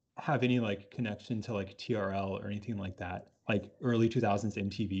not have any like connection to like TRL or anything like that? Like early 2000s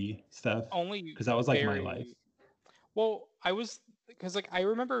MTV stuff? Only Because that was like my life. very well. I was because like I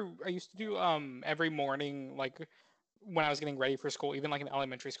remember I used to do every morning like when I was getting ready for school, even like in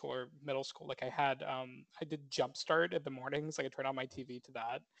elementary school or middle school. Like I did Jumpstart in the mornings. Like I turned on my TV to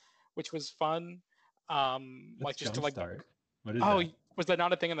that, which was fun. Like What's just to like Jumpstart? What is oh, that? was that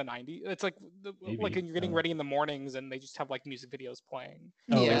not a thing in the 90s? It's like like Maybe. when you're I don't getting know. ready in the mornings and they just have like music videos playing.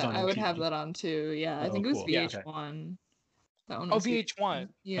 Oh, it was Yeah, on I would have MTV. that on too. Yeah, I Oh, think it was cool. Yeah. Okay. VH1. That one Oh, was VH1. VH1. Oh,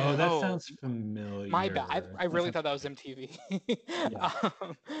 Yeah. that Oh, sounds my bad. familiar. I That really sounds thought that was familiar. MTV. Yeah,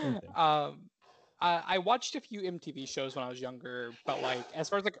 um, same thing. I watched a few MTV shows when I was younger, but like as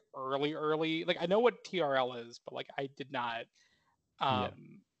far as like early, like I know what TRL is, but like I did not. Yeah.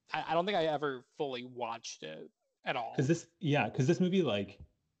 I don't think I ever fully watched it at all. Because this movie like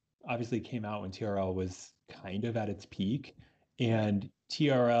obviously came out when TRL was kind of at its peak, Right. and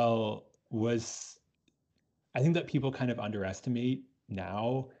TRL was, I think that people kind of underestimate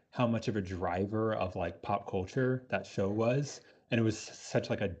now how much of a driver of like pop culture that show was. And it was such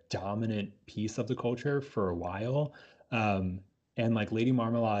like a dominant piece of the culture for a while. And like Lady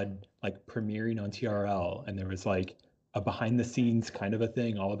Marmalade like premiering on TRL, and there was like a behind the scenes kind of a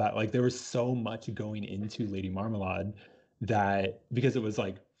thing all about like there was so much going into Lady Marmalade that because it was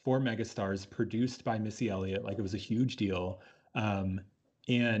like four megastars produced by Missy Elliott, like it was a huge deal.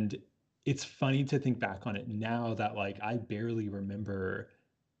 And it's funny to think back on it now that like I barely remember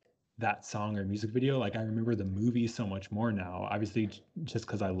that song or music video. Like I remember the movie so much more now, obviously just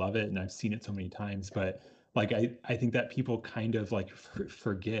because I love it and I've seen it so many times. But like I think that people kind of like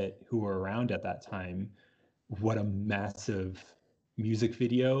forget who were around at that time what a massive music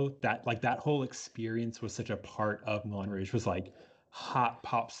video that like that whole experience was such a part of Moulin Rouge was like hot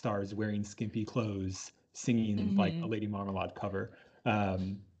pop stars wearing skimpy clothes singing like a Hmm. Lady Marmalade cover.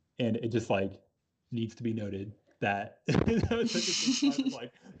 And it just like needs to be noted that that was such a big part of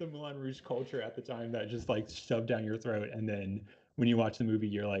like the Moulin Rouge culture at the time that just like shoved down your throat. And then when you watch the movie,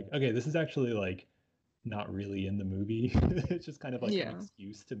 you're like, okay, this is actually like not really in the movie. It's just kind of like an Yeah.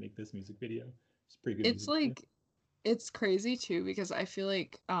 excuse to make this music video. It's a pretty good It's music video. like it's crazy too because I feel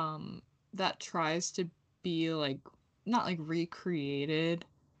like that tries to be like not like recreated,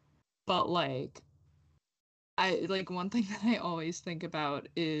 but like I like one thing that I always think about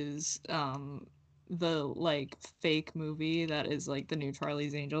is the like fake movie that is like the new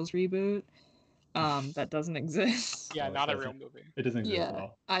Charlie's Angels reboot that doesn't exist. Yeah, Oh, it not a real doesn't. movie. It doesn't exist at Yeah,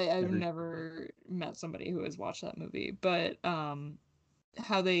 all. I've Never even heard of it. never met somebody who has watched that movie, but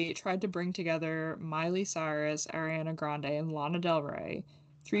how they tried to bring together Miley Cyrus, Ariana Grande, and Lana Del Rey,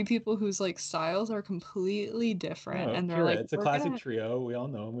 three people whose like styles are completely different, No, and they're Kira, like, it's a we're classic gonna, trio. We all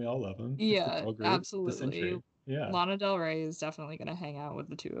know them. We all love them. It's the yeah, girl group, the absolutely. century. Yeah. Lana Del Rey is definitely gonna hang out with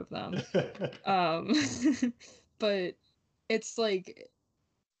the two of them. Um, but it's like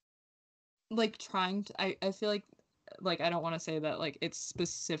trying to I feel like I don't want to say that like it's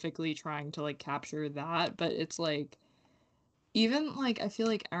specifically trying to like capture that, but it's like even like I feel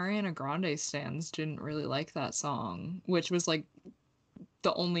like Ariana Grande stans didn't really like that song, which was like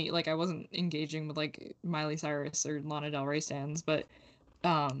the only like I wasn't engaging with like Miley Cyrus or Lana Del Rey stans, but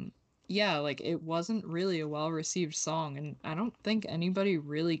um yeah, like it wasn't really a well-received song and I don't think anybody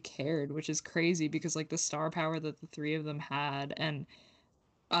really cared, which is crazy because like the star power that the three of them had and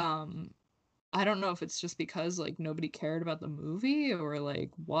um I don't know if it's just because like nobody cared about the movie or like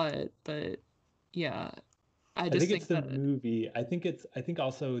what, but yeah, I I just think it's think the that movie. I think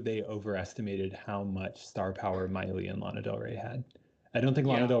also they overestimated how much star power Miley and Lana Del Rey had. I don't think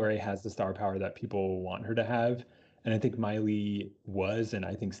Lana Yeah. Del Rey has the star power that people want her to have. And I think Miley was, and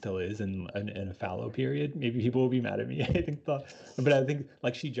I think still is in a fallow period. Maybe people will be mad at me. But I think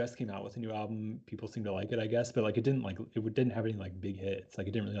like she just came out with a new album. People seem to like it, I guess. But like it didn't have any like big hits. Like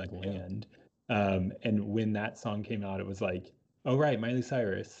it didn't really like Yeah. land. And when that song came out, it was like, oh right, Miley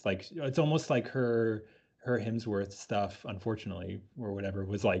Cyrus. Like it's almost like her Hemsworth stuff, unfortunately, or whatever,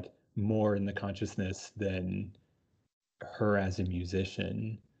 was like more in the consciousness than her as a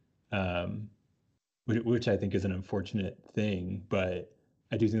musician, which I think is an unfortunate thing. But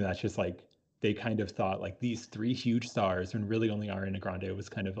I do think that's just like they kind of thought like these three huge stars, when really only Ariana Grande was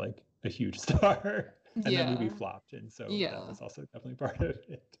kind of like a huge star. And that movie Yeah. flopped, and so that Yeah. was also definitely part of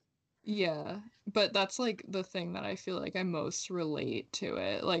it. Yeah, but that's like the thing that I feel like I most relate to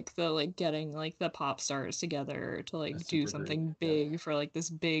it, like the like getting like the pop stars together to A like do super group. something Yeah. big for like this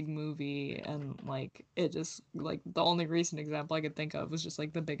big movie, and like it just like the only recent example I could think of was just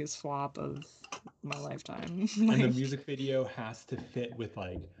like the biggest flop of my lifetime. And the Like, music video has to fit with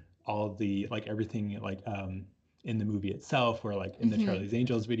like all the like everything like in the movie itself, where like in the mhm. Charlie's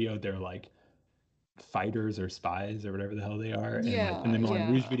Angels video they're like fighters or spies or whatever the hell they are, and like in Yeah, the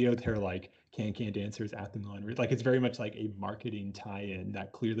Moulin Rouge yeah, video they're like can dancers at the Moulin Rouge. Like it's very much like a marketing tie-in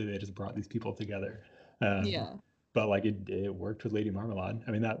that clearly they just brought these people together. yeah. But like it worked with Lady Marmalade.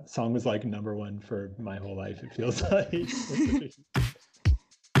 I mean, that song was like number one for my whole life, it feels like. It's such a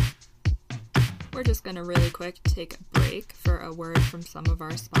We're just going to really quick take a break for a word from some of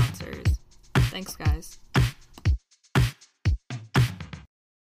our sponsors. Thanks, guys.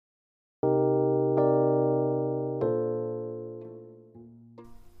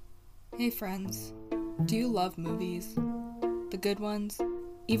 Hey, friends. Do you love movies? The good ones?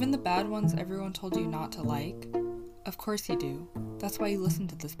 Even the bad ones everyone told you not to like? Of course you do. That's why you listen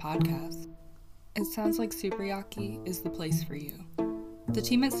to this podcast. It sounds like Superyaki is the place for you. The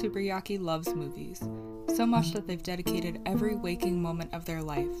team at Superyaki loves movies, so much that they've dedicated every waking moment of their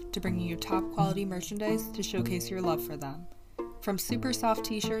life to bringing you top quality merchandise to showcase your love for them. From super soft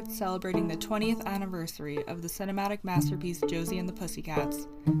t-shirts celebrating the 20th anniversary of the cinematic masterpiece Josie and the Pussycats,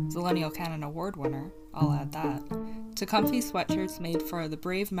 Zillennial Canon Award winner, I'll add that, to comfy sweatshirts made for the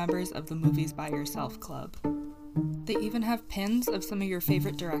brave members of the Movies by Yourself Club. They even have pins of some of your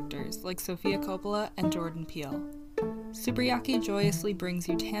favorite directors, like Sofia Coppola and Jordan Peele. Superyaki joyously brings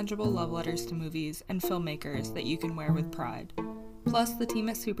you tangible love letters to movies and filmmakers that you can wear with pride. Plus, the team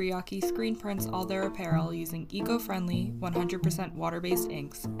at Superyaki screen prints all their apparel using eco-friendly, 100% water-based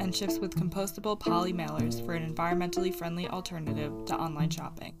inks and ships with compostable poly mailers for an environmentally friendly alternative to online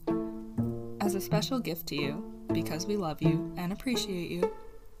shopping. As a special gift to you, because we love you and appreciate you,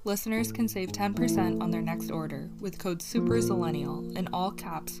 listeners can save 10% on their next order with code SUPERZILLENNIAL in all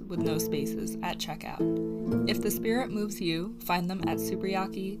caps with no spaces at checkout. If the spirit moves you, find them at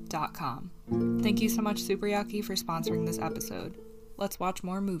superyaki.com. Thank you so much, Superyaki, for sponsoring this episode. Let's watch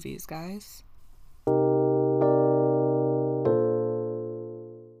more movies, guys.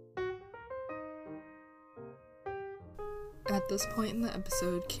 At this point in the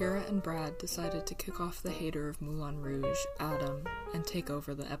episode, Kira and Brad decided to kick off the hater of Moulin Rouge, Adam, and take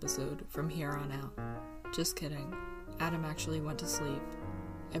over the episode from here on out. Just kidding. Adam actually went to sleep.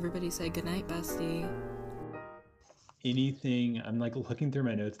 Everybody say goodnight, bestie. anything. I'm like looking through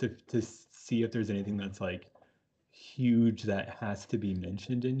my notes to see if there's anything that's like huge that has to be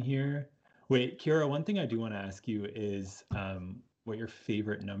mentioned in here. Wait, Kira, one thing I do want to ask you is what your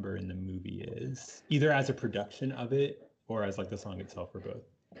favorite number in the movie is, either as a production of it or as like the song itself, or both.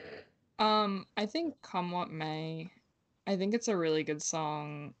 I think Come What May. I think it's a really good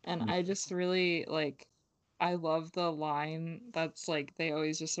song, and I just really like I love the line that's like they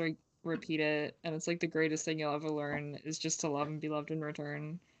always just like repeat it, and it's like the greatest thing you'll ever learn is just to love and be loved in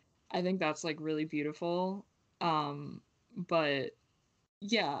return. I think that's like really beautiful. But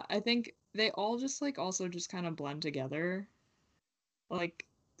yeah, I think they all just like also just kind of blend together. Like,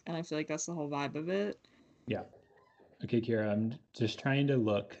 and I feel like that's the whole vibe of it. Yeah. Okay, Kira, I'm just trying to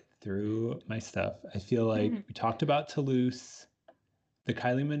look through my stuff. I feel like we talked about Toulouse. The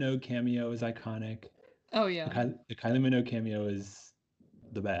Kylie Minogue cameo is iconic. Oh yeah. The Kylie Minogue cameo is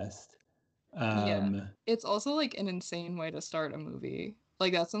the best. Yeah. It's also like an insane way to start a movie.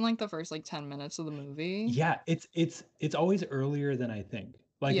 Like that's in like the first like 10 minutes of the movie. Yeah, it's always earlier than I think.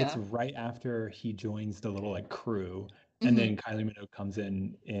 Like it's Yeah. right after he joins the little like crew, and hmm then Kylie Minogue comes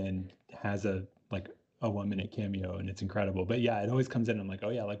in and has a like a 1 minute cameo, and it's incredible. But yeah, it always comes in. And I'm like, oh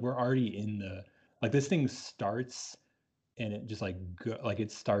yeah, like we're already in the like this thing starts, and it just like like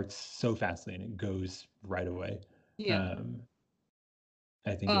it starts so fastly and it goes right away. Yeah. Um,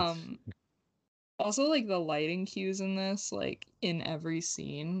 I think it's Um Also like the lighting cues in this, like in every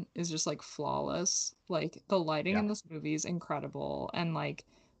scene is just like flawless. Like the lighting yeah. in this movie is incredible, and like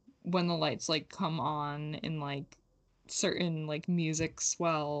when the lights like come on in like certain like music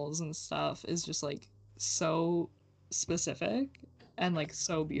swells and stuff is just like so specific and like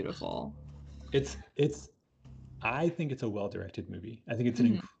so beautiful. It's I think it's a well-directed movie. I think it's an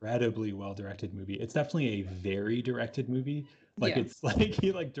Mhm. incredibly well-directed movie. It's definitely a very directed movie. Like Yeah. it's like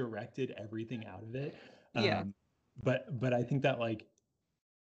he like directed everything out of it. Yeah. Um, but I think that like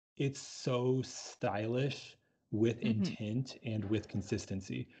it's so stylish with hmm intent and with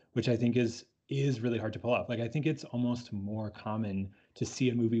consistency, which I think is is really hard to pull off. Like I think it's almost more common to see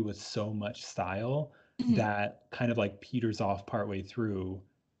a movie with so much style that kind of like peters off partway through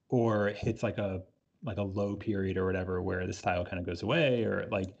or hits like a low period or whatever where the style kind of goes away or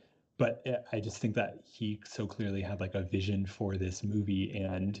like but I just think that he so clearly had like a vision for this movie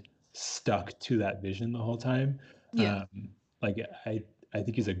and stuck to that vision the whole time. Yeah. Like I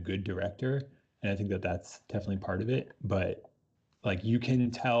think he's a good director and I think that that's definitely part of it, but like you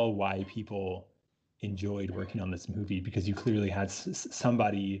can tell why people enjoyed working on this movie because you clearly had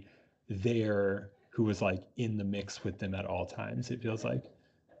somebody there who was like in the mix with them at all times. It feels like,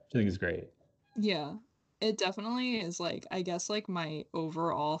 which I think is great. Yeah. It definitely is like, I guess like my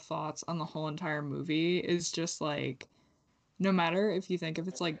overall thoughts on the whole entire movie is just like, no matter if you think if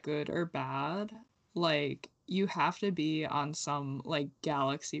it's like good or bad, like you have to be on some like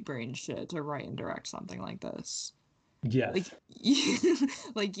galaxy brain shit to write and direct something like this. Like Yes.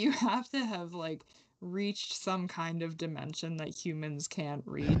 like you have to have like reached some kind of dimension that humans can't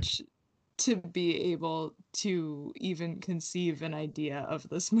reach to be able to even conceive an idea of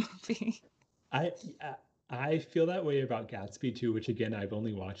this movie. I I feel that way about Gatsby too, which again I've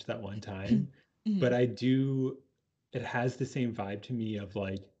only watched that one time, but Mhm. I do. It has the same vibe to me of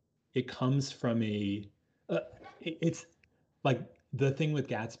like it comes from a. Uh, it's like the thing with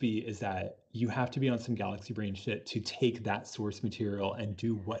Gatsby is that you have to be on some galaxy brain shit to take that source material and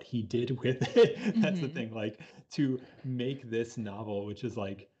do what he did with it. That's the Mhm. thing, like to make this novel, which is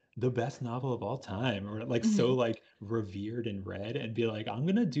like the best novel of all time, or like so Mhm. like revered and read, and be like, I'm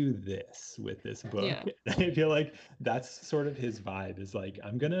gonna do this with this book. Yeah. I feel like that's sort of his vibe, is like,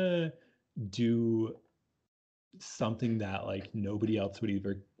 I'm gonna do something that like nobody else would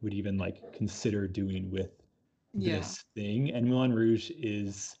even like consider doing with Yeah. this thing. And Moulin Rouge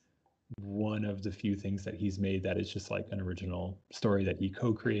is one of the few things that he's made that is just like an original story that he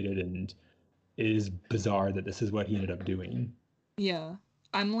co-created, and it is bizarre that this is what he ended up doing. Yeah.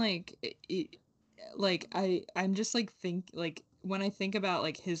 I'm like like I'm just like think like when I think about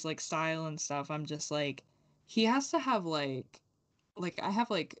like his like style and stuff, I'm just like he has to have like I have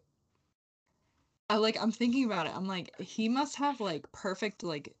like I'm thinking about it. I'm like he must have like perfect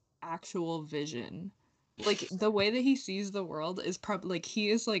like actual vision. Like the way that he sees the world is probably like he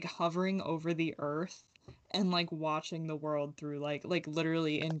is like hovering over the earth and like watching the world through like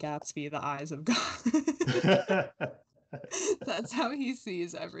literally in Gatsby the eyes of God. That's how he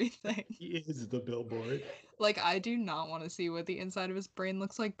sees everything. He is the billboard. Like I do not want to see what the inside of his brain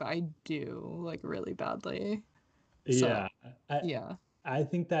looks like, but I do like really badly. So, Yeah, I yeah. I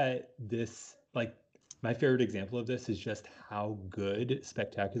think that this like my favorite example of this is just how good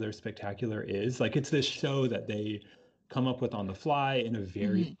Spectacular is. Like it's this show that they come up with on the fly in a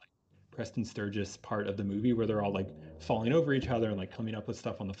very Hmm. like Preston Sturges part of the movie where they're all like falling over each other and like coming up with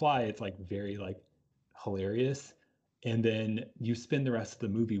stuff on the fly. It's like very like hilarious. And then you spend the rest of the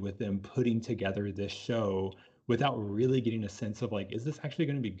movie with them putting together this show without really getting a sense of like, is this actually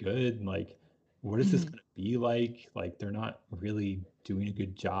going to be good? And like, what is this Hmm. going to be like? Like, they're not really doing a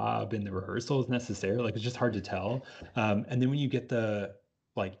good job in the rehearsals necessarily. Like, it's just hard to tell. And then when you get the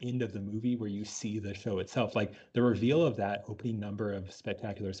like end of the movie where you see the show itself, like the reveal of that opening number of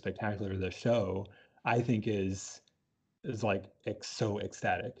Spectacular, the show, I think is like so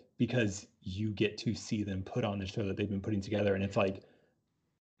ecstatic because you get to see them put on the show that they've been putting together, and it's like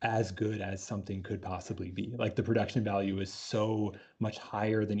as good as something could possibly be. Like the production value is so much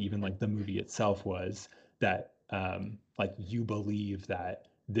higher than even like the movie itself was, that like you believe that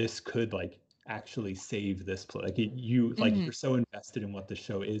this could like actually save this play. Like you like Hmm. you're so invested in what the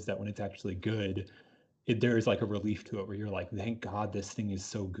show is that when it's actually good, there is like a relief to it where you're like, thank God this thing is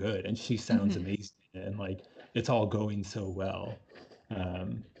so good, and she sounds Hmm. amazing, and like it's all going so well.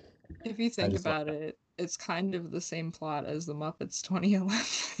 Um, If you I think just love about that. it, it's kind of the same plot as the Muppets 2011.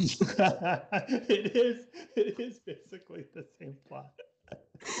 It is basically the same plot.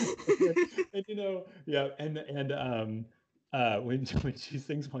 And you know, yeah, and when she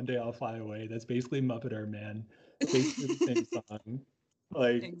sings "One Day I'll Fly Away," that's basically Muppet Air Man. It's basically the same song.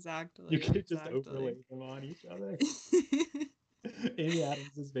 Like you Exactly, could just exactly. overlay them on each other. Amy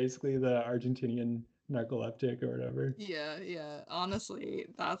Adams is basically the Argentinian narcoleptic or whatever. Yeah, yeah. Honestly,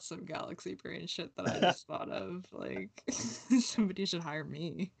 that's some galaxy brain shit that I just thought of. Like, somebody should hire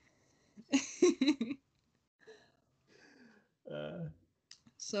me. Uh,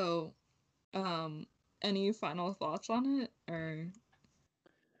 So, um, any final thoughts on it? Or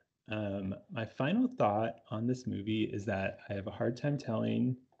my final thought on this movie is that I have a hard time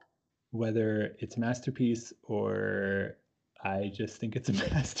telling whether it's a masterpiece or I just think it's a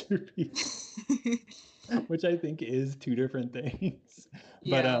masterpiece, which I think is two different things.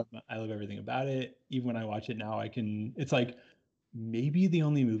 But Yeah. I love everything about it. Even when I watch it now, it's like maybe the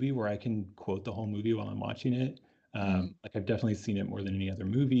only movie where I can quote the whole movie while I'm watching it. Mhm. Like I've definitely seen it more than any other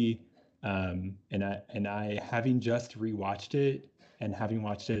movie. And I having just rewatched it and having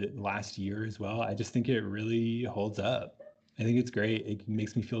watched it last year as well, I just think it really holds up. I think it's great. It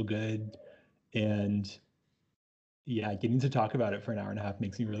makes me feel good. And yeah, getting to talk about it for an hour and a half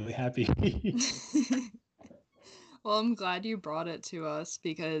makes me really happy. Well, I'm glad you brought it to us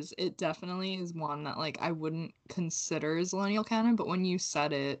because it definitely is one that like I wouldn't consider as millennial canon, but when you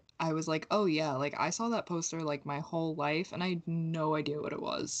said it, I was like, "Oh yeah, like I saw that poster like my whole life and I had no idea what it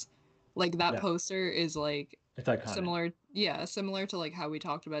was." Like that Yeah, poster is like it's iconic. similar, yeah, similar to like how we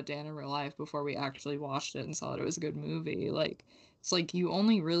talked about Dan in Real Life before we actually watched it and saw that it was a good movie. Like it's like you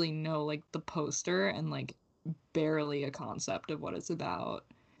only really know like the poster and like barely a concept of what it's about.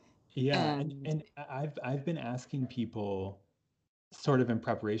 Yeah, and And and I've been asking people sort of in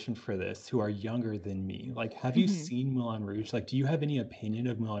preparation for this who are younger than me, like, have you Mhm. seen Moulin Rouge? Like, do you have any opinion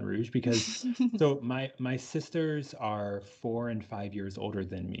of Moulin Rouge? Because so my sisters are 4 and 5 years older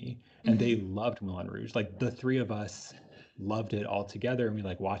than me, and they Mhm. loved Moulin Rouge. Like the three of us loved it all together, and we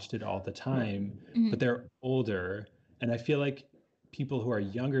like watched it all the time. But Mhm. they're older, and I feel like people who are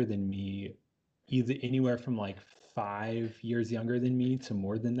younger than me, either anywhere from like 5 years younger than me to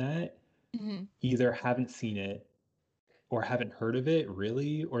more than that, Mhm. either haven't seen it or haven't heard of it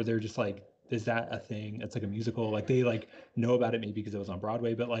really, or they're just like, is that a thing? It's like a musical. Like they like know about it maybe because it was on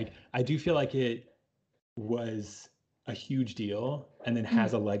Broadway, but like I do feel like it was a huge deal and then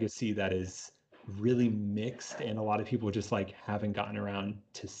has Mhm. a legacy that is really mixed, and a lot of people just like haven't gotten around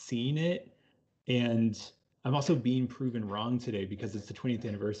to seeing it. And I'm also being proven wrong today because it's the 20th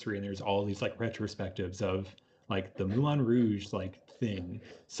anniversary and there's all these like retrospectives of like the Moulin Rouge like thing.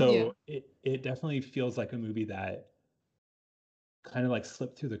 Yeah. So it definitely feels like a movie that kind of like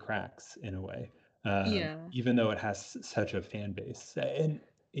slipped through the cracks in a way, Yeah. even though it has such a fan base. And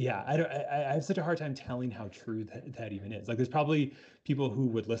yeah, I don't. I have such a hard time telling how true that even is. Like, there's probably people who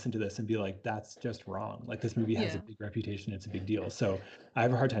would listen to this and be like, "That's just wrong." Like, this movie has a Yeah. big reputation; it's a big deal. So I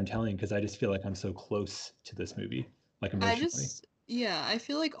have a hard time telling because I just feel like I'm so close to this movie, like emotionally. Yeah, I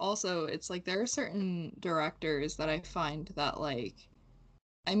feel like also it's like there are certain directors that I find that like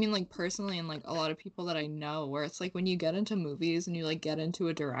I mean like personally and like a lot of people that I know where it's like when you get into movies and you like get into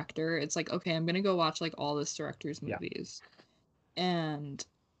a director, it's like okay, I'm gonna go watch like all this director's Yeah, movies. And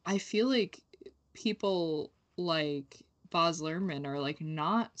I feel like people like Baz Luhrmann are like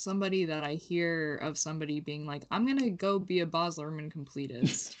not somebody that I hear of somebody being like, I'm gonna go be a Baz Luhrmann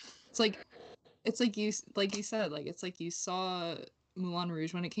completist. It's like like you said, like it's like you saw Moulin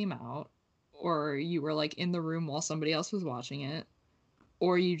Rouge when it came out, or you were like in the room while somebody else was watching it,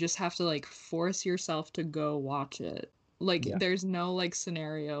 or you just have to like force yourself to go watch it. Like yeah, there's no like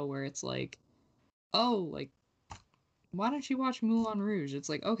scenario where it's like, oh, like why don't you watch Moulin Rouge? It's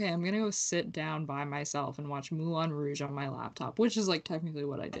like, okay, I'm gonna go sit down by myself and watch Moulin Rouge on my laptop, which is like technically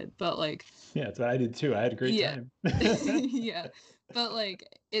what I did. But like, yeah. That's what I did too. I had a great yeah. time. Yeah. But like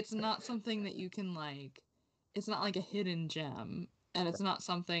it's not something that you can like it's not like a hidden gem. And it's not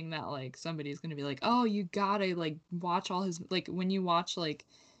something that like somebody's gonna be like, oh, you gotta like watch all his like when you watch like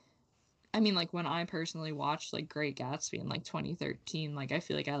I mean like when I personally watched like Great Gatsby in like 2013, like I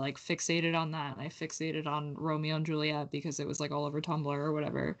feel like I like fixated on that and I fixated on Romeo and Juliet because it was like all over Tumblr or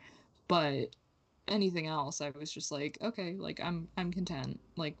whatever. But anything else, I was just like, okay, like I'm content,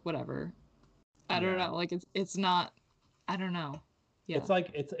 like whatever. I don't Yeah. know, like it's not I don't know. It's Yeah.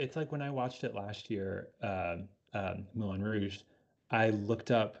 like it's like when I watched it last year, Moulin Rouge. I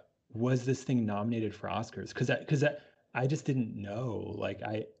looked up, was this thing nominated for Oscars? Because I just didn't know. Like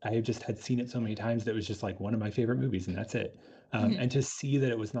I just had seen it so many times that it was just like one of my favorite movies, and that's it. Mhm. And to see that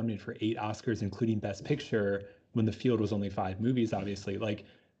it was nominated for 8 Oscars, including Best Picture, when the field was only 5 movies, obviously, like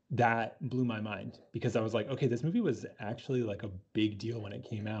that blew my mind because I was like, okay, this movie was actually like a big deal when it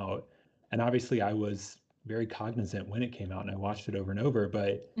came out, and obviously I was very cognizant when it came out and I watched it over and over.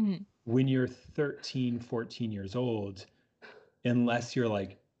 But Mhm. when you're 13, 14 years old, unless you're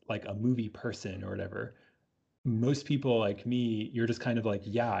like a movie person or whatever, most people like me, you're just kind of like,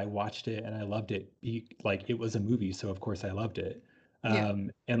 yeah, I watched it and I loved it. Like it was a movie, so of course I loved it. Yeah.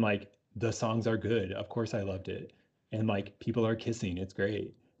 And like the songs are good, of course I loved it. And like people are kissing, it's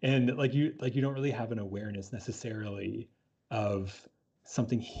great. And like you don't really have an awareness necessarily of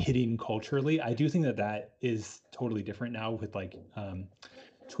something hitting culturally. I do think that that is totally different now with like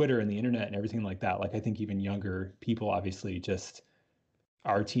Twitter and the internet and everything like that. Like I think even younger people obviously just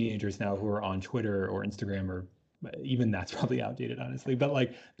are teenagers now who are on Twitter or Instagram or even that's probably outdated, honestly. But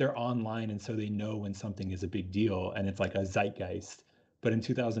like they're online, and so they know when something is a big deal, and it's like a zeitgeist. But in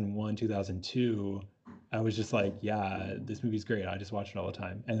 2001, 2002, I was just like, yeah, this movie's great. I just watch it all the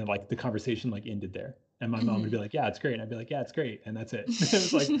time. And then like the conversation like ended there. And my mom would be like, yeah, it's great. And I'd be like, yeah, it's great. And that's it. It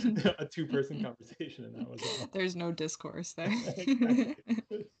was like a two-person conversation, and that was all. There's no discourse there. Exactly.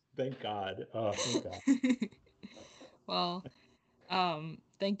 Thank God. Oh, thank God. Well,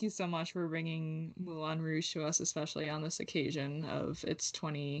 thank you so much for bringing Moulin Rouge to us, especially on this occasion of its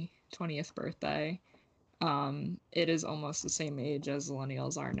 20th birthday. It is almost the same age as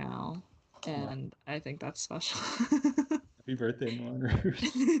millennials are now, and I think that's special. Happy birthday, Moulin Rouge.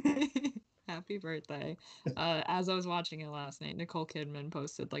 Happy birthday. As I was watching it last night, Nicole Kidman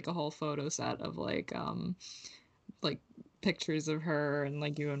posted like a whole photo set of like pictures of her and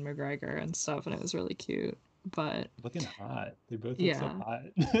like Ewan McGregor and stuff, and it was really cute. But Looking hot. They both look so yeah, hot.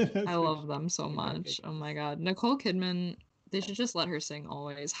 I love them so much. Oh my God. Nicole Kidman, they should just let her sing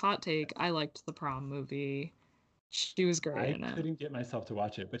always. Hot take, I liked the Prom movie. She was great I in it. couldn't get myself to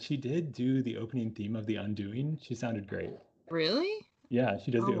watch it, but she did do the opening theme of The Undoing. She sounded great. Really? Yeah,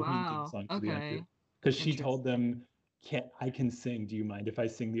 she does the Oh opening theme wow. song for The Undoing. Okay. Because she told them, I can sing. Do you mind if I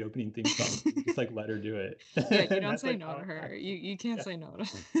sing the opening theme song? Just like let her do it. Yeah, you And don't that's say like no how to it her. happened. You can't Yeah. say no to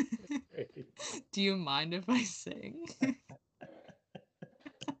Great. Do you mind if I sing?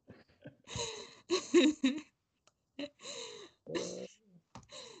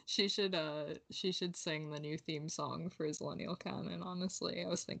 She should sing the new theme song for Zillennial Canon, honestly. I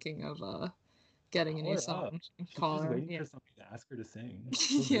was thinking of getting a Call new her up. song. She's Call just her. waiting Yeah. for somebody to ask her to sing.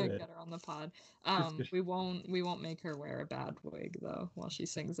 She'll Yeah, do get it. her on the pod. Just 'cause We won't make her wear a bad wig though while she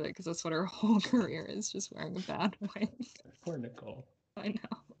sings it, because that's what her whole career is, just wearing a bad wig. Poor Nicole. I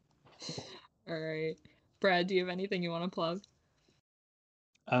know. All right. Brad, do you have anything you want to plug?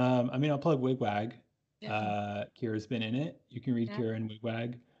 I mean, I'll plug Wigwag. Yeah. Kira's been in it. You can read Yeah. Kira in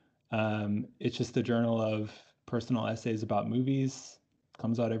Wigwag. It's just a journal of personal essays about movies.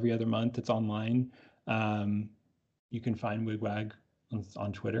 Comes out every other month. It's online. You can find Wigwag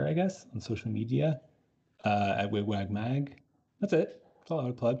on Twitter, I guess, on social media, at Wigwag Mag. That's it. That's all I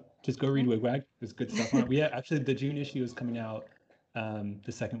would plug. Just go read Wigwag. There's good stuff on it. Actually, the June issue is coming out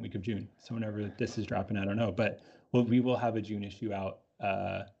the second week of June. So whenever this is dropping, I don't know. But we will have a June issue out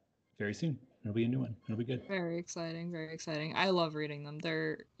very soon. It'll be a new one. It'll be good. Very exciting, very exciting. I love reading them.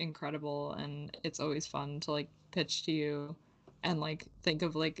 They're incredible, and it's always fun to like pitch to you and like think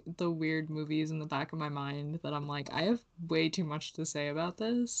of like the weird movies in the back of my mind that I'm like, I have way too much to say about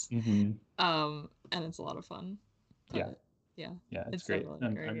this. Mm-hmm. And it's a lot of fun. Yeah. Yeah. Yeah, it's It's great.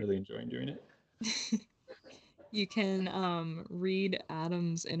 definitely great. I'm really enjoying doing it. You can read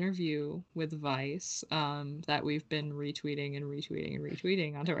Adam's interview with Vice that we've been retweeting and retweeting and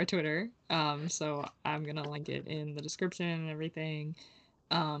retweeting onto our Twitter. So I'm gonna link it in the description and everything.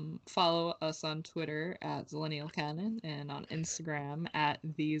 Follow us on Twitter at Zillennial Canon and on Instagram at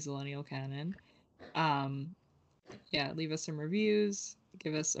the Zillennial Canon. Yeah, leave us some reviews,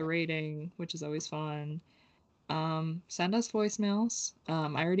 give us a rating, which is always fun. Send us voicemails.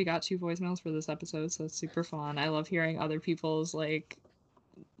 I already got 2 voicemails for this episode, so it's super fun. I love hearing other people's like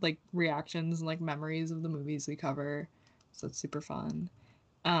reactions and like memories of the movies we cover, so it's super fun.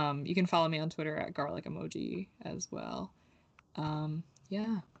 You can follow me on Twitter at garlic emoji as well.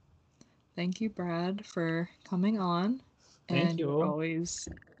 Yeah. Thank you, Brad, for coming on. Thank And you.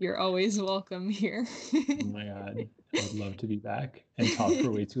 you're always welcome here. Oh my God. I would love to be back and talk for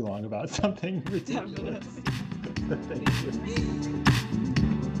way too long about something ridiculous. Definitely. Thank you.